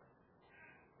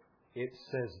 it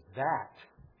says that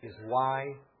is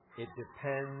why it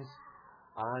depends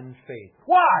on faith.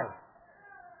 Why?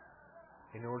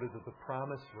 In order that the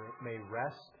promise may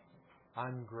rest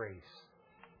on grace.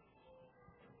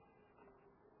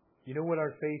 You know what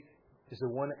our faith is? The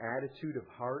one attitude of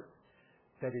heart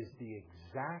that is the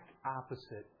exact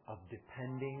opposite of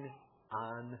depending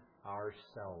on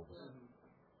ourselves.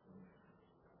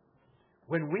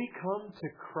 When we come to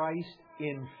Christ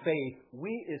in faith,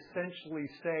 we essentially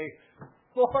say,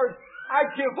 Lord, I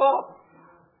give up.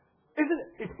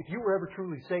 If you were ever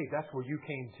truly saved, that's where you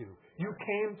came to. You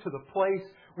came to the place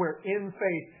where in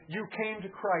faith you came to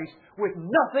Christ with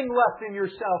nothing left in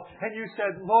yourself. And you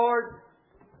said, Lord,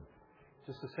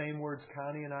 just the same words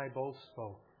Connie and I both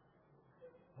spoke.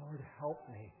 Lord, help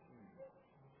me.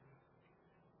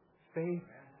 Faith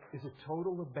is a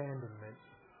total abandonment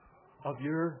of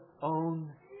your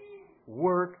own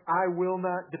work. I will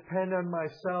not depend on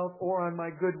myself or on my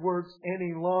good works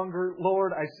any longer.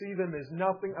 Lord, I see them as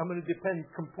nothing. I'm going to depend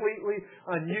completely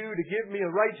on You to give me a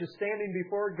righteous standing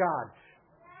before God.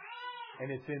 And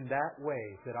it's in that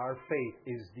way that our faith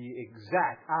is the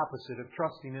exact opposite of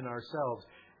trusting in ourselves.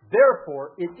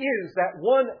 Therefore, it is that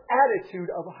one attitude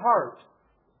of heart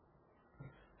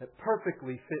that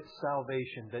perfectly fits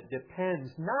salvation, that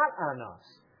depends not on us.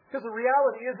 Because the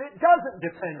reality is it doesn't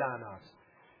depend on us.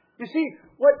 You see,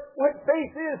 what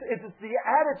faith is it's the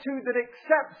attitude that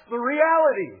accepts the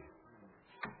reality.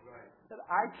 That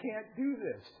I can't do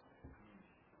this.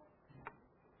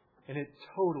 And it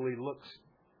totally looks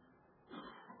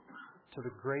to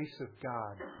the grace of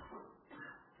God.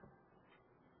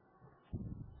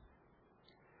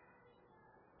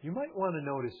 You might want to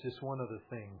notice just one other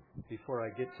thing before I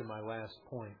get to my last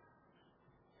point.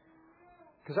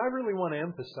 Because I really want to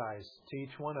emphasize to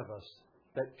each one of us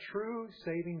that true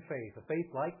saving faith, a faith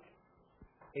like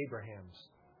Abraham's,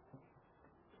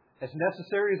 as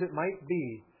necessary as it might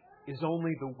be, is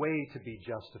only the way to be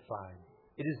justified.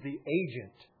 It is the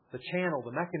agent, the channel,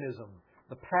 the mechanism,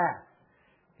 the path.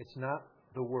 It's not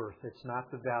the worth. It's not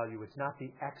the value. It's not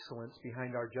the excellence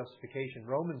behind our justification.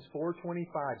 Romans 4:25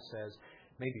 says,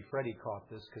 maybe Freddie caught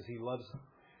this because he loves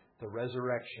the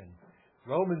resurrection.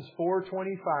 Romans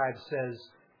 4:25 says,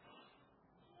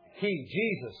 He,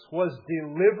 Jesus, was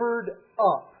delivered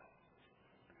up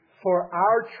for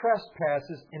our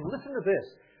trespasses, and listen to this,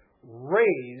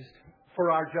 raised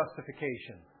for our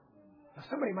justification. Now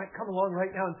somebody might come along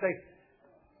right now and say,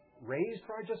 raised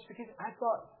for our justification? I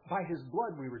thought by His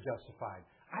blood we were justified.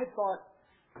 I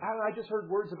just heard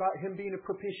words about Him being a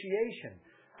propitiation.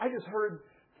 I just heard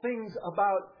things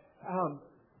about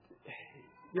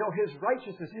His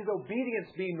righteousness, His obedience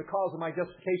being the cause of my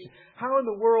justification. How in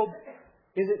the world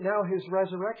is it now His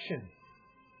resurrection?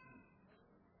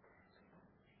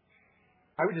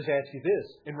 I would just ask you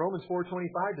this. In Romans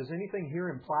 4:25, does anything here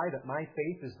imply that my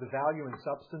faith is the value and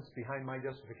substance behind my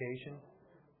justification?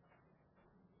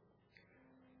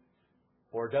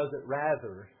 Or does it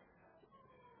rather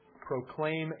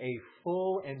proclaim a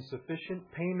full and sufficient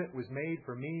payment was made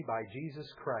for me by Jesus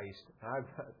Christ?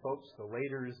 Folks, the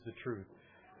later is the truth.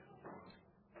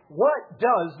 What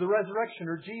does the resurrection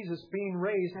or Jesus being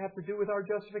raised have to do with our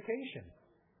justification?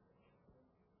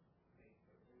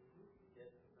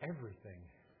 Everything.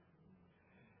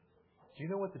 Do you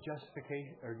know what the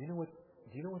justification, or do you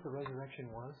know what the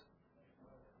resurrection was?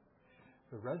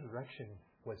 The resurrection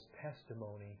was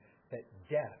testimony that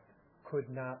death could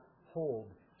not hold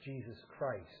Jesus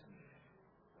Christ.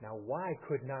 Now, why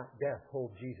could not death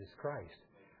hold Jesus Christ?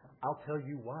 I'll tell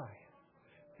you why.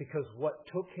 Because what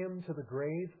took Him to the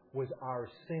grave was our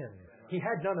sin. He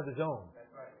had none of His own.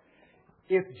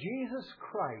 If Jesus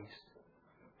Christ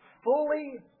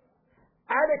fully,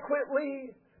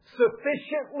 adequately,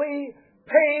 sufficiently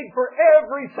paid for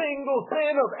every single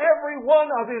sin of every one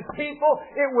of His people,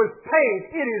 it was paid.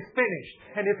 It is finished.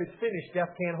 And if it's finished,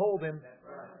 death can't hold Him.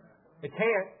 It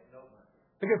can't.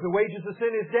 Because the wages of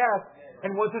sin is death.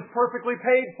 And once it's perfectly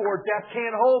paid for, death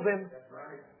can't hold Him.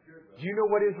 Do you know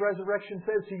what His resurrection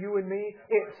says to you and me?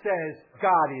 It says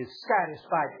God is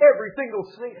satisfied. Every single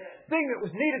thing that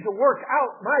was needed to work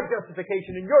out my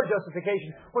justification and your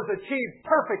justification was achieved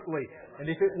perfectly. And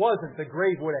if it wasn't, the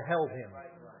grave would have held Him.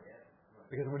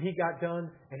 Because when He got done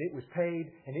and it was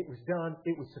paid and it was done,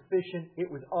 it was sufficient,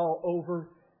 it was all over,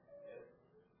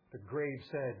 the grave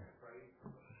said,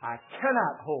 I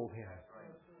cannot hold Him.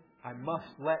 I must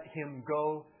let Him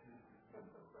go.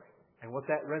 And what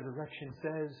that resurrection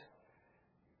says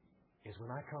is when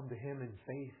I come to Him in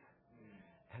faith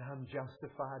and I'm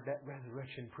justified, that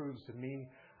resurrection proves to me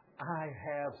I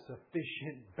have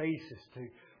sufficient basis to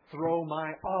throw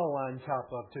my all on top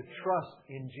of, to trust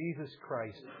in Jesus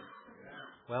Christ.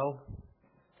 Well,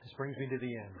 this brings me to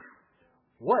the end.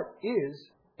 What is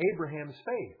Abraham's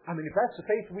faith? I mean, if that's the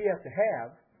faith we have to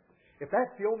have, if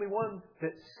that's the only one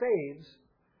that saves,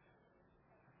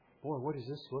 boy, what does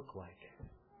this look like?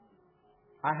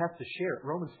 I have to share it.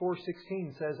 Romans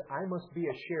 4:16 says, I must be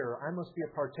a sharer, I must be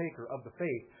a partaker of the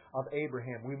faith of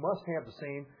Abraham. We must have the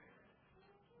same.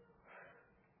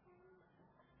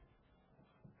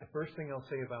 The first thing I'll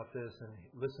say about this, and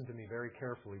listen to me very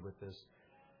carefully with this,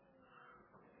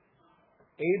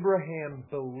 Abraham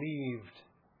believed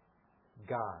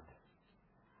God.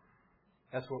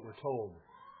 That's what we're told.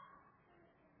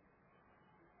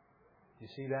 You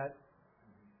see that?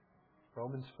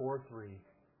 Romans 4:3.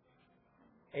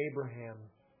 Abraham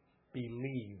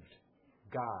believed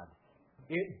God.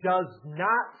 It does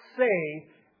not say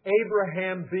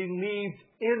Abraham believed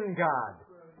in God.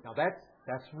 Now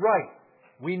that's right.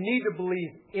 We need to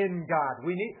believe in God.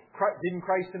 Didn't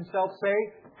Christ Himself say,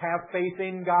 have faith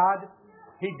in God?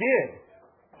 He did.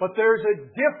 But there's a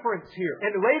difference here.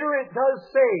 And later it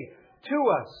does say to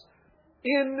us,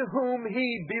 in whom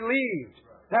He believed.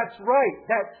 That's right.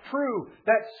 That's true.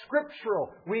 That's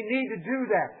scriptural. We need to do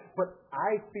that. But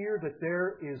I fear that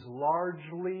there is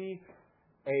largely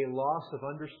a loss of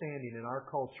understanding in our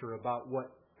culture about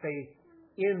what faith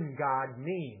in God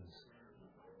means.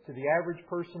 To the average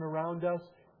person around us,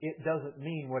 it doesn't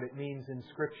mean what it means in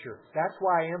Scripture. That's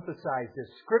why I emphasize this.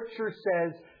 Scripture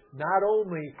says not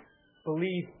only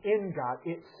believe in God,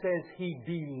 it says He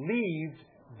believed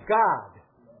God.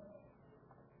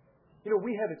 You know,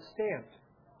 we have it stamped,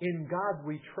 in God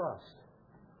we trust.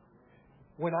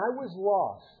 When I was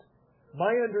lost,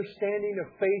 my understanding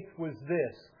of faith was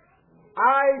this: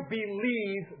 I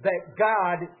believe that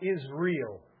God is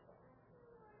real.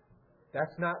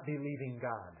 That's not believing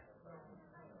God.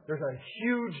 There's a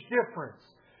huge difference.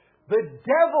 The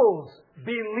devils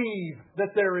believe that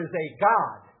there is a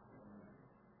God.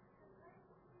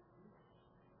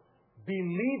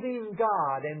 Believing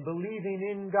God and believing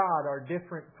in God are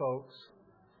different, folks,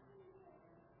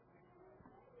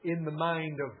 in the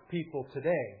mind of people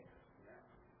today.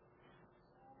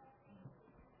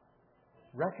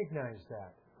 Recognize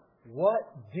that.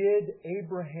 What did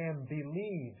Abraham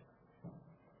believe?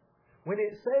 When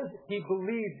it says he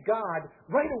believed God,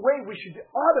 right away we should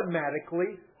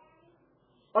automatically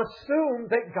assume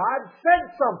that God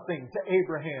said something to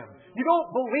Abraham. You don't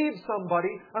believe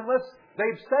somebody unless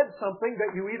they've said something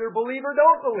that you either believe or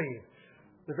don't believe.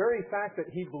 The very fact that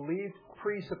he believed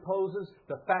presupposes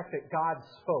the fact that God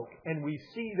spoke. And we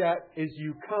see that as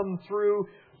you come through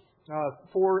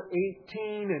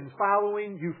 4:18 and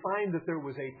following, you find that there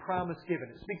was a promise given.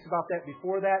 It speaks about that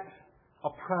before that, a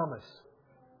promise.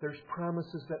 There's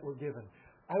promises that were given.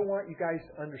 I want you guys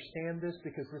to understand this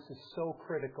because this is so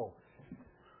critical.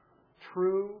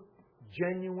 True,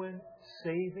 genuine,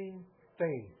 saving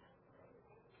faith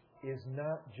is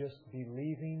not just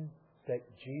believing that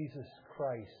Jesus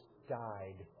Christ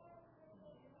died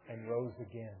and rose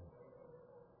again.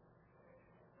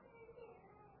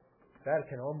 That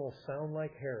can almost sound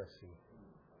like heresy.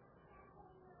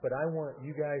 But I want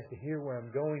you guys to hear where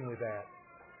I'm going with that.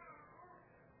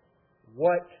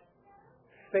 What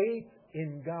faith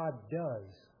in God does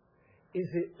is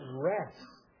it rests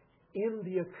in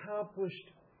the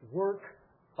accomplished work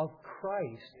of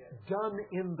Christ done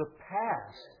in the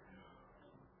past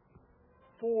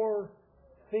for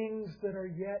things that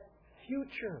are yet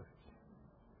future.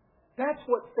 That's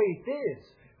what faith is.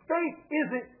 Faith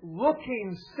isn't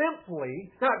looking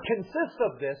simply, not consists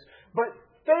of this, but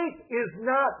faith is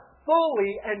not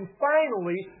fully and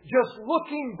finally just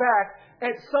looking back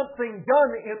at something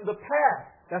done in the past.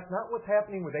 That's not what's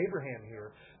happening with Abraham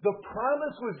here. The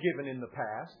promise was given in the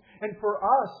past, and for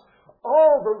us,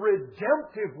 all the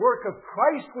redemptive work of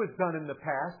Christ was done in the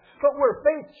past. But where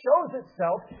faith shows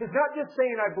itself is not just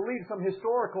saying, I believe some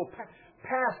historical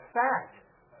past fact.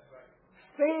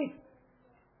 Faith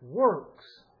works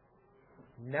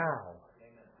now.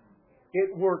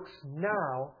 It works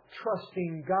now,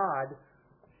 trusting God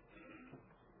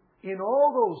in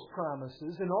all those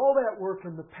promises and all that work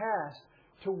in the past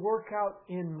to work out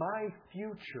in my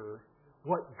future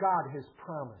what God has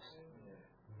promised.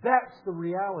 That's the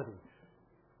reality.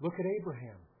 Look at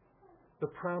Abraham. The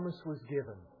promise was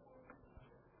given.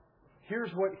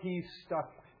 Here's what he stuck.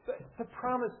 The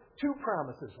promise, two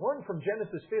promises. One from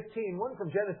Genesis 15, one from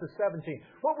Genesis 17.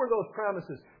 What were those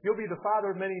promises? You'll be the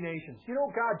father of many nations. You know,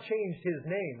 God changed his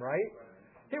name, right?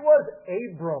 He was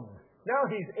Abram. Now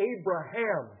he's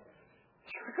Abraham.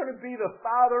 You're going to be the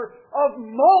father of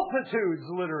multitudes,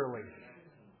 literally.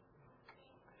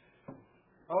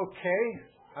 Okay,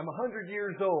 I'm 100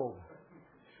 years old.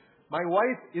 My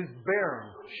wife is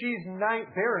barren. She's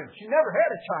barren. She never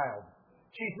had a child.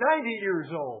 She's 90 years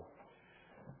old.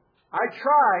 I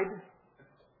tried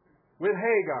with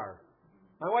Hagar.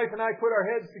 My wife and I put our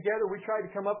heads together. We tried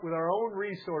to come up with our own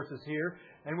resources here,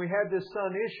 and we had this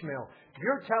son Ishmael.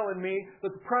 You're telling me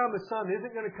that the promised son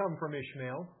isn't going to come from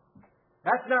Ishmael.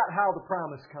 That's not how the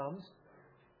promise comes.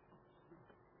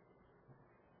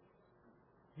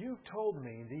 You told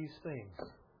me these things.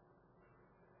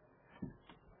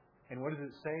 And what does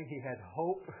it say? He had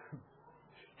hope.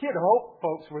 He had hope,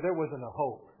 folks, where there wasn't a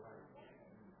hope.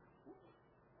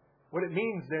 What it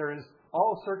means there is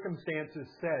all circumstances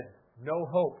said, no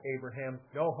hope, Abraham,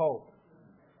 no hope.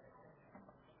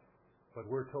 But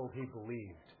we're told he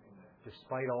believed.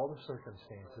 Despite all the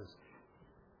circumstances,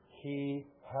 he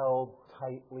held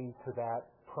tightly to that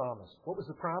promise. What was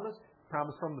the promise?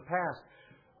 Promise from the past.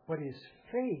 But his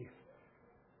faith,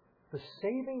 the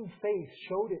saving faith,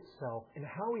 showed itself in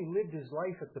how he lived his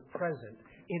life at the present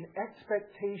in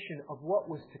expectation of what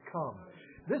was to come.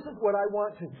 This is what I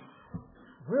want to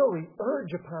really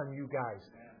urge upon you guys.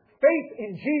 faith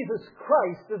in Jesus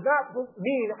Christ does not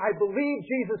mean I believe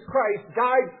Jesus Christ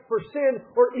died for sin,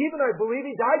 or even I believe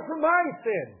He died for my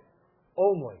sin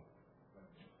only.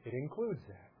 It includes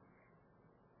that.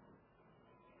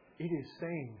 It is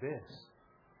saying this: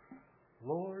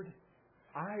 Lord,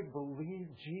 I believe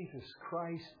Jesus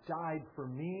Christ died for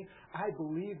me. I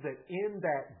believe that in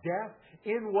that death,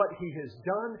 in what He has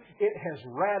done, it has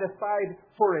ratified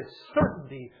for a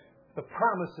certainty the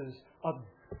promises of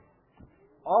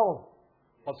all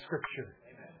of Scripture.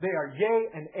 They are yea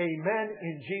and amen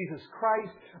in Jesus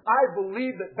Christ. I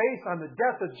believe that based on the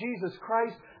death of Jesus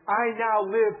Christ, I now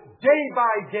live day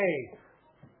by day,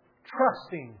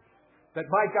 trusting that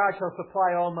my God shall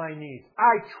supply all my needs.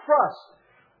 I trust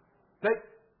that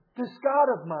this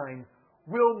God of mine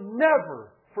will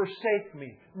never forsake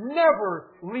me,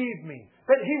 never leave me,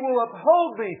 that He will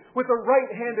uphold me with the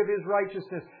right hand of His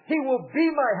righteousness. He will be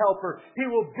my helper. He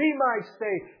will be my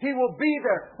stay. He will be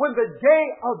there. When the day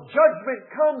of judgment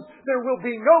comes, there will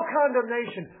be no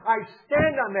condemnation. I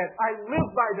stand on that. I live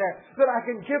by that I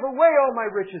can give away all my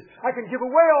riches. I can give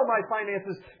away all my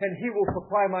finances, and He will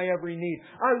supply my every need.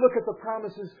 I look at the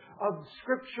promises of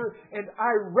Scripture, and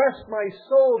I rest my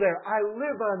soul there. I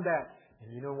live on that.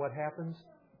 And you know what happens?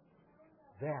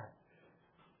 That,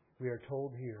 we are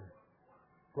told here,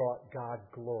 brought God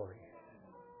glory.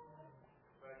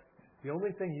 The only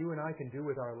thing you and I can do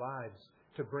with our lives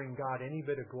to bring God any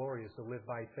bit of glory is to live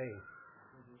by faith.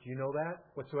 Do you know that?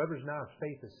 Whatsoever is not of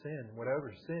faith is sin.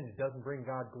 Whatever is sin, it doesn't bring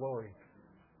God glory.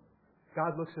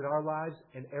 God looks at our lives,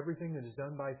 and everything that is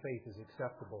done by faith is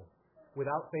acceptable.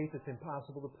 Without faith, it's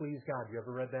impossible to please God. You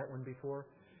ever read that one before?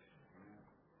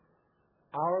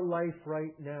 Our life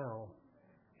right now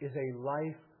is a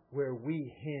life where we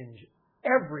hinge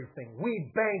everything. We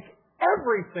bank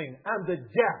everything on the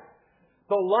death,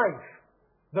 the life,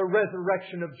 the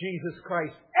resurrection of Jesus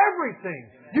Christ. Everything.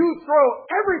 You throw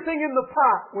everything in the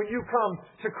pot when you come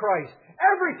to Christ.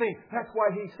 Everything. That's why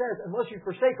He says, unless you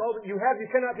forsake all that you have, you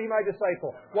cannot be my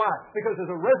disciple. Why? Because there's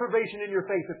a reservation in your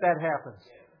faith if that happens.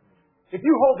 If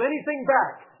you hold anything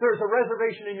back, there's a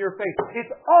reservation in your faith.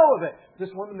 It's all of it.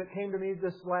 This woman that came to me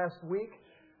this last week,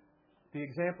 the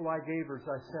example I gave her is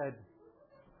I said,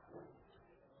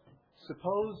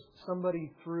 suppose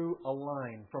somebody threw a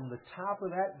line from the top of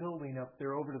that building up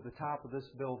there over to the top of this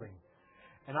building.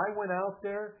 And I went out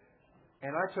there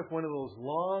and I took one of those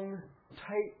long,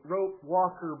 tightrope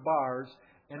walker bars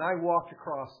and I walked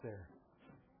across there.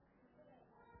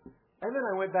 And then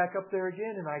I went back up there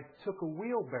again and I took a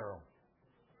wheelbarrow.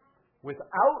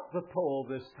 Without the pole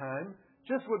this time,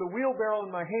 just with a wheelbarrow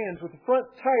in my hands, with the front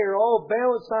tire all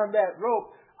balanced on that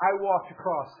rope, I walked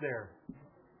across there.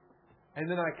 And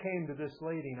then I came to this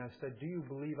lady and I said, do you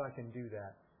believe I can do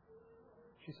that?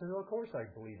 She said, well, of course I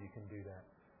believe you can do that.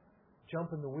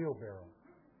 Jump in the wheelbarrow.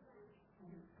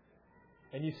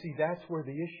 And you see, that's where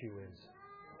the issue is.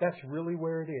 That's really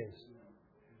where it is.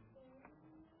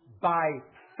 By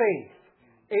faith,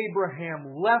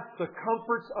 Abraham left the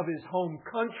comforts of his home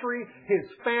country, his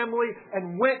family,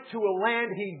 and went to a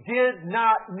land he did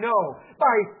not know.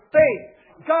 By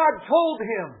faith, God told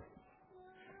him,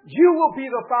 you will be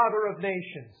the father of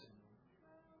nations.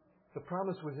 The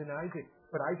promise was in Isaac,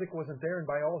 but Isaac wasn't there, and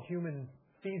by all human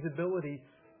feasibility,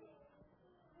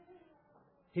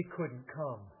 he couldn't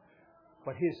come.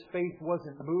 But his faith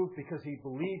wasn't moved because he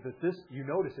believed that this, you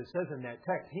notice it says in that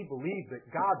text, he believed that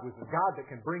God was a God that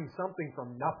can bring something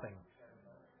from nothing.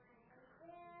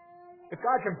 If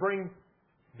God can bring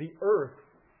the earth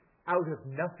out of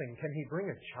nothing, can He bring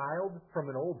a child from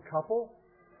an old couple?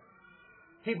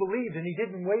 He believed and he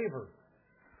didn't waver.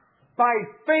 By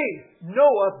faith,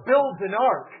 Noah builds an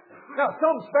ark. Now,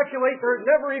 some speculate there had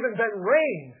never even been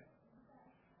rain.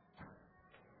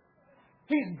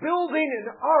 He's building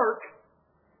an ark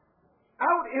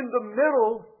out in the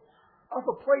middle of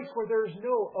a place where there's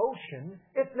no ocean.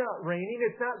 It's not raining.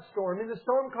 It's not storming. The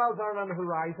storm clouds aren't on the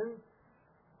horizon.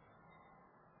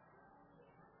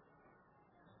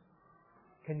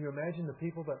 Can you imagine the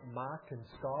people that mocked and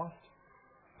scoffed?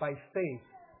 By faith,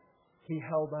 he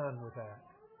held on with that.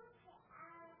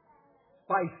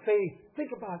 By faith,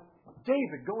 think about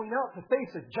David going out to face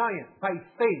a giant. By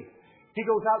faith, he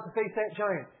goes out to face that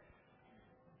giant.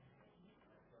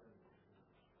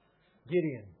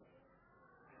 Gideon,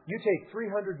 you take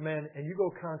 300 men and you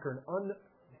go conquer an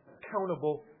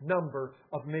uncountable number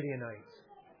of Midianites.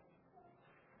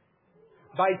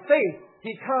 By faith,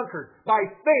 he conquered. By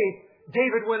faith,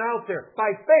 David went out there.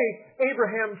 By faith,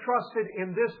 Abraham trusted in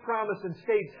this promise and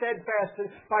stayed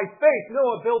steadfast. By faith,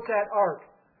 Noah built that ark.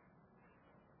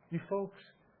 You folks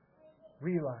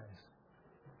realize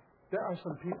There are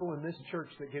some people in this church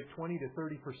that give 20 to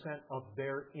 30% of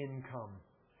their income.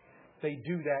 They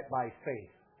do that by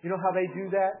faith. You know how they do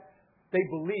that? They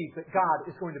believe that God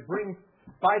is going to bring,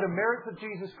 by the merits of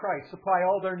Jesus Christ, supply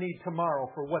all their need tomorrow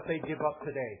for what they give up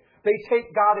today. They take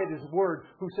God at His word,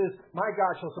 who says, "My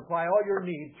God shall supply all your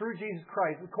need through Jesus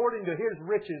Christ, according to His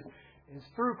riches, is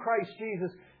through Christ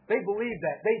Jesus." They believe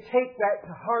that. They take that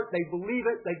to heart. They believe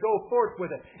it. They go forth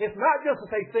with it. It's not just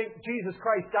that they think Jesus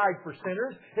Christ died for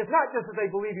sinners. It's not just that they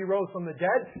believe He rose from the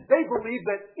dead. They believe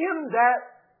that in that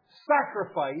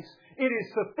sacrifice, it is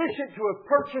sufficient to have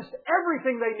purchased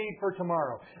everything they need for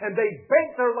tomorrow. And they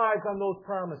bank their lives on those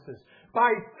promises.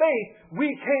 By faith, we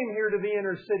came here to the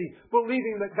inner city,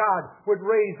 believing that God would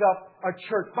raise up a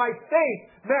church. By faith,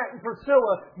 Matt and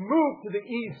Priscilla moved to the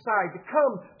east side to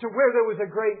come to where there was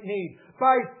a great need.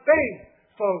 By faith,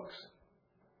 folks,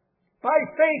 by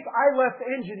faith, I left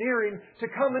engineering to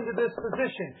come into this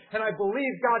position, and I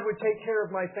believe God would take care of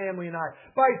my family and I.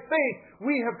 By faith,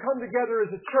 we have come together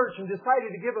as a church and decided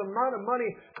to give an amount of money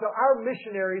to our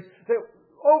missionaries that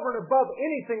over and above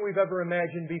anything we've ever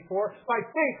imagined before. By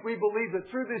faith, we believe that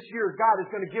through this year, God is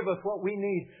going to give us what we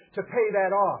need to pay that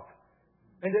off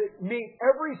and to meet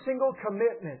every single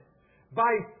commitment. By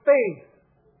faith,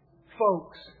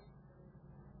 folks,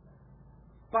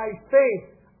 by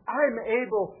faith, I'm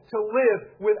able to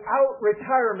live without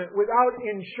retirement, without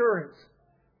insurance.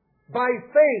 By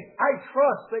faith, I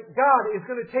trust that God is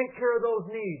going to take care of those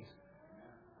needs.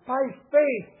 By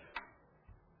faith.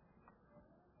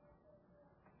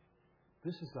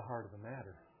 This is the heart of the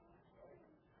matter.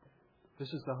 This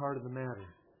is the heart of the matter.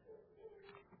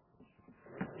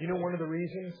 You know one of the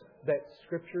reasons that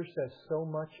Scripture says so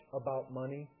much about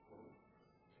money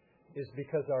is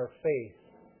because our faith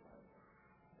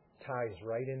ties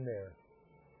right in there.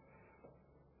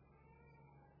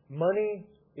 Money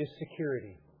is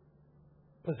security.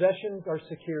 Possessions are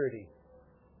security.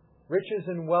 Riches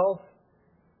and wealth,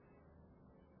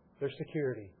 they're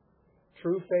security.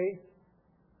 True faith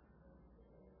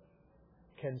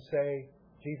can say,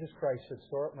 Jesus Christ said,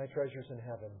 "Store up my treasures in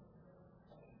heaven."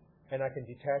 And I can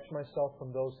detach myself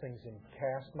from those things and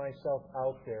cast myself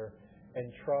out there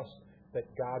and trust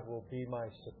that God will be my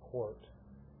support.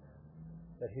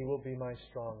 That He will be my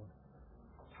strong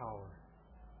tower.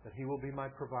 That He will be my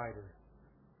provider.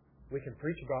 We can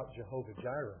preach about Jehovah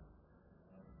Jireh.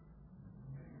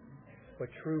 But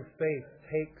true faith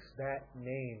takes that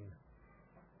name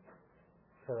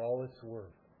for all it's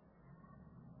worth.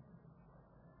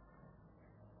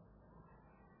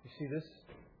 You see, this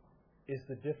is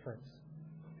the difference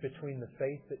between the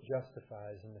faith that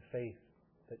justifies and the faith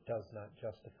that does not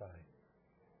justify.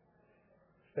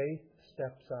 Faith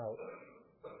steps out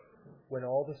when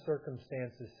all the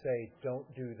circumstances say,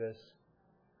 "Don't do this."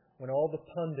 When all the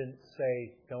pundits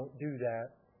say, "Don't do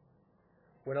that."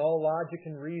 When all logic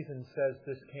and reason says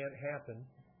this can't happen.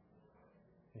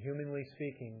 And humanly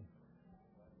speaking,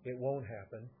 it won't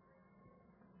happen.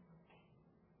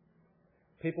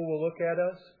 People will look at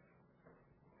us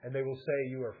and they will say,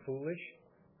 "You are foolish.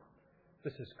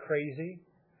 This is crazy.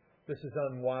 This is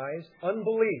unwise."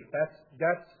 Unbelief,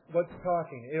 that's what's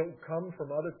talking. It will come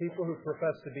from other people who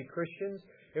profess to be Christians.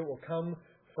 It will come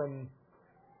from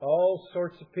all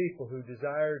sorts of people who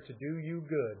desire to do you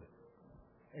good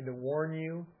and to warn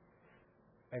you,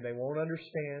 and they won't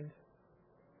understand.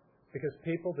 Because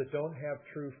people that don't have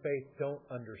true faith don't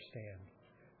understand.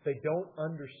 They don't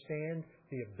understand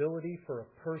the ability for a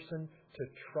person to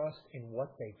trust in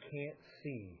what they can't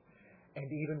see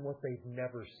and even what they've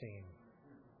never seen.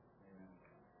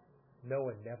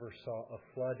 Noah never saw a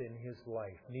flood in his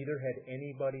life. Neither had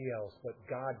anybody else. But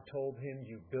God told him,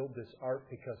 "You build this ark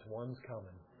because one's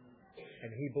coming."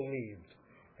 And he believed.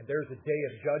 And there's a day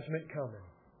of judgment coming.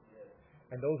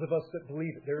 And those of us that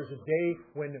believe, there's a day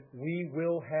when we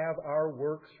will have our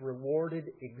works rewarded,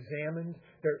 examined.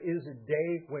 There is a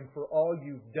day when for all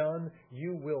you've done,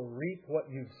 you will reap what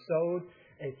you've sowed.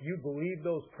 If you believe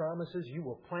those promises, you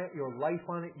will plant your life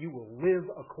on it. You will live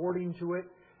according to it.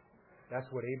 That's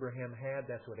what Abraham had.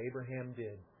 That's what Abraham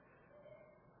did.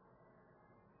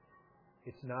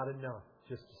 It's not enough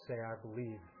just to say, "I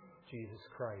believe Jesus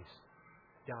Christ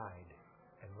died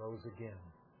and rose again."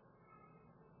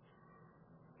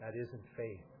 That isn't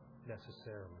faith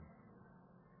necessarily.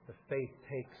 The faith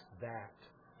takes that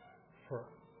for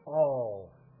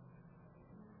all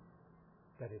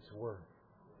that it's worth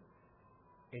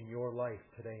in your life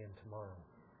today and tomorrow.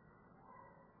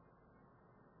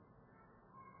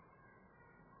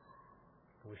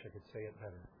 I wish I could say it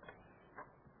better.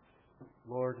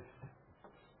 Lord,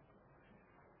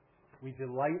 we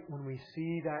delight when we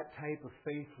see that type of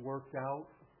faith worked out.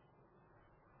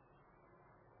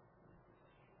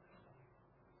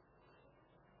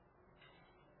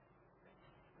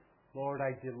 Lord,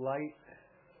 I delight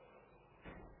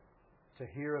to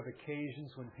hear of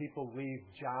occasions when people leave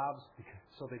jobs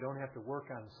so they don't have to work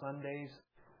on Sundays,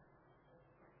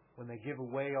 when they give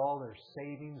away all their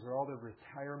savings or all their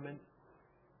retirement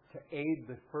to aid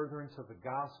the furtherance of the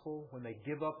gospel, when they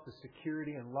give up the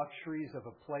security and luxuries of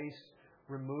a place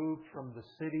removed from the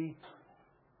city.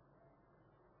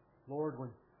 Lord,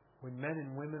 when men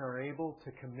and women are able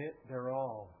to commit their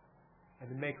all and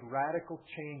to make radical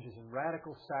changes and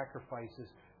radical sacrifices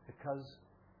because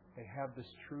they have this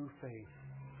true faith.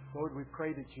 Lord, we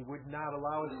pray that You would not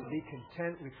allow us to be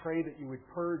content. We pray that You would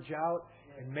purge out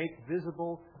and make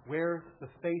visible where the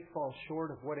faith falls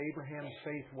short of what Abraham's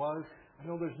faith was. I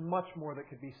know there's much more that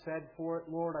could be said for it.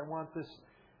 Lord, I want this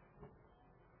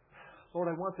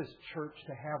church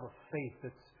to have a faith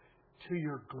that's to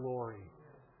Your glory.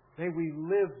 May we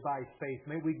live by faith.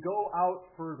 May we go out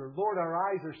further. Lord, our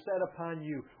eyes are set upon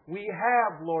You. We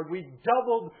have, Lord. We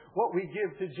doubled what we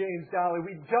give to James Dolly.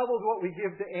 We doubled what we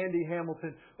give to Andy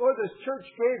Hamilton. Lord, this church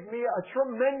gave me a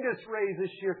tremendous raise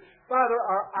this year. Father,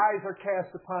 our eyes are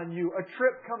cast upon You. A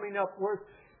trip coming up worth,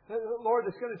 Lord,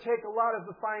 it's going to take a lot of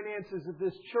the finances of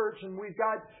this church, and we've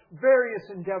got various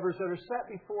endeavors that are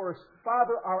set before us.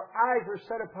 Father, our eyes are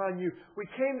set upon You. We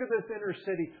came to this inner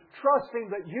city trusting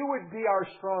that You would be our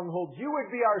stronghold, You would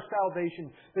be our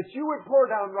salvation, that You would pour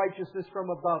down righteousness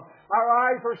from above. Our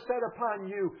eyes are set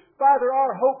upon You. Father,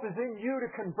 our hope is in You to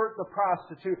convert the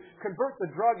prostitute, convert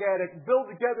the drug addict, build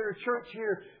together a church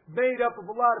here made up of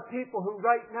a lot of people who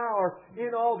right now are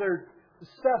in all their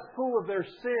cesspool of their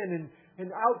sin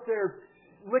and out there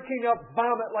licking up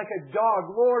vomit like a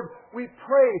dog. Lord, we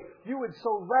pray You would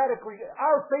so radically...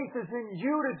 Our faith is in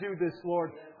You to do this, Lord.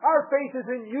 Our faith is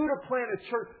in You to plant a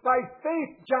church. By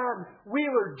faith, John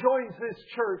Wheeler joins this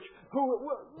church.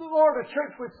 Lord, a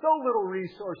church with so little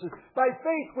resources. By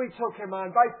faith, we took him on.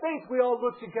 By faith, we all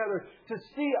looked together to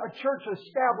see a church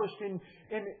established in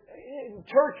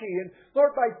Turkey. And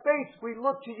Lord, by faith, we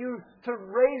look to You to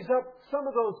raise up some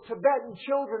of those Tibetan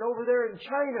children over there in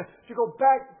China to go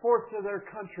back and forth to their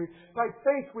country. By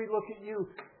faith, we look at You,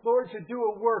 Lord, to do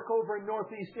a work over in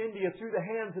Northeast India through the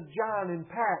hands of John and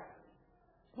Pat.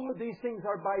 Lord, these things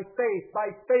are by faith. By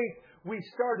faith, we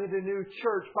started a new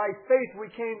church. By faith,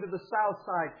 we came to the south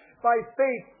side. By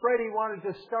faith, Freddie wanted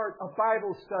to start a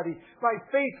Bible study. By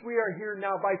faith, we are here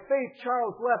now. By faith,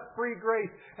 Charles left Free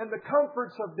Grace and the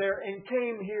comforts of there and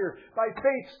came here. By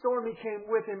faith, Stormy came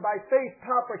with him. By faith,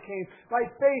 Papa came. By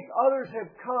faith, others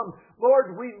have come.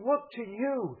 Lord, we look to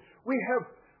You. We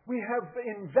have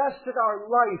invested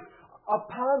our life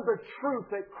upon the truth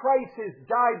that Christ has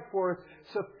died for us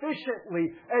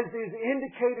sufficiently, as is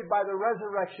indicated by the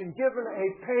resurrection, given a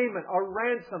payment, a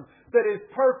ransom that is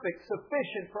perfect,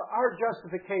 sufficient for our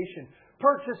justification,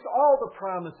 purchased all the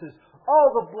promises,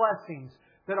 all the blessings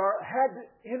that are had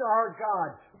in our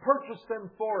God, purchased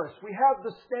them for us. We have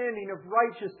the standing of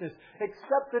righteousness,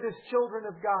 accepted as children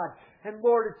of God. And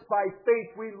Lord, it's by faith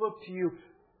we look to You.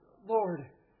 Lord,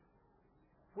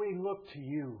 we look to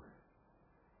You.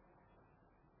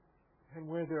 And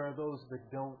where there are those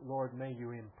that don't, Lord, may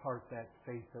You impart that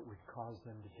faith that would cause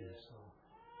them to do so.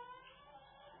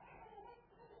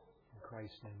 In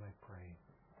Christ's name I pray.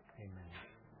 Amen.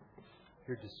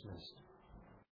 You're dismissed.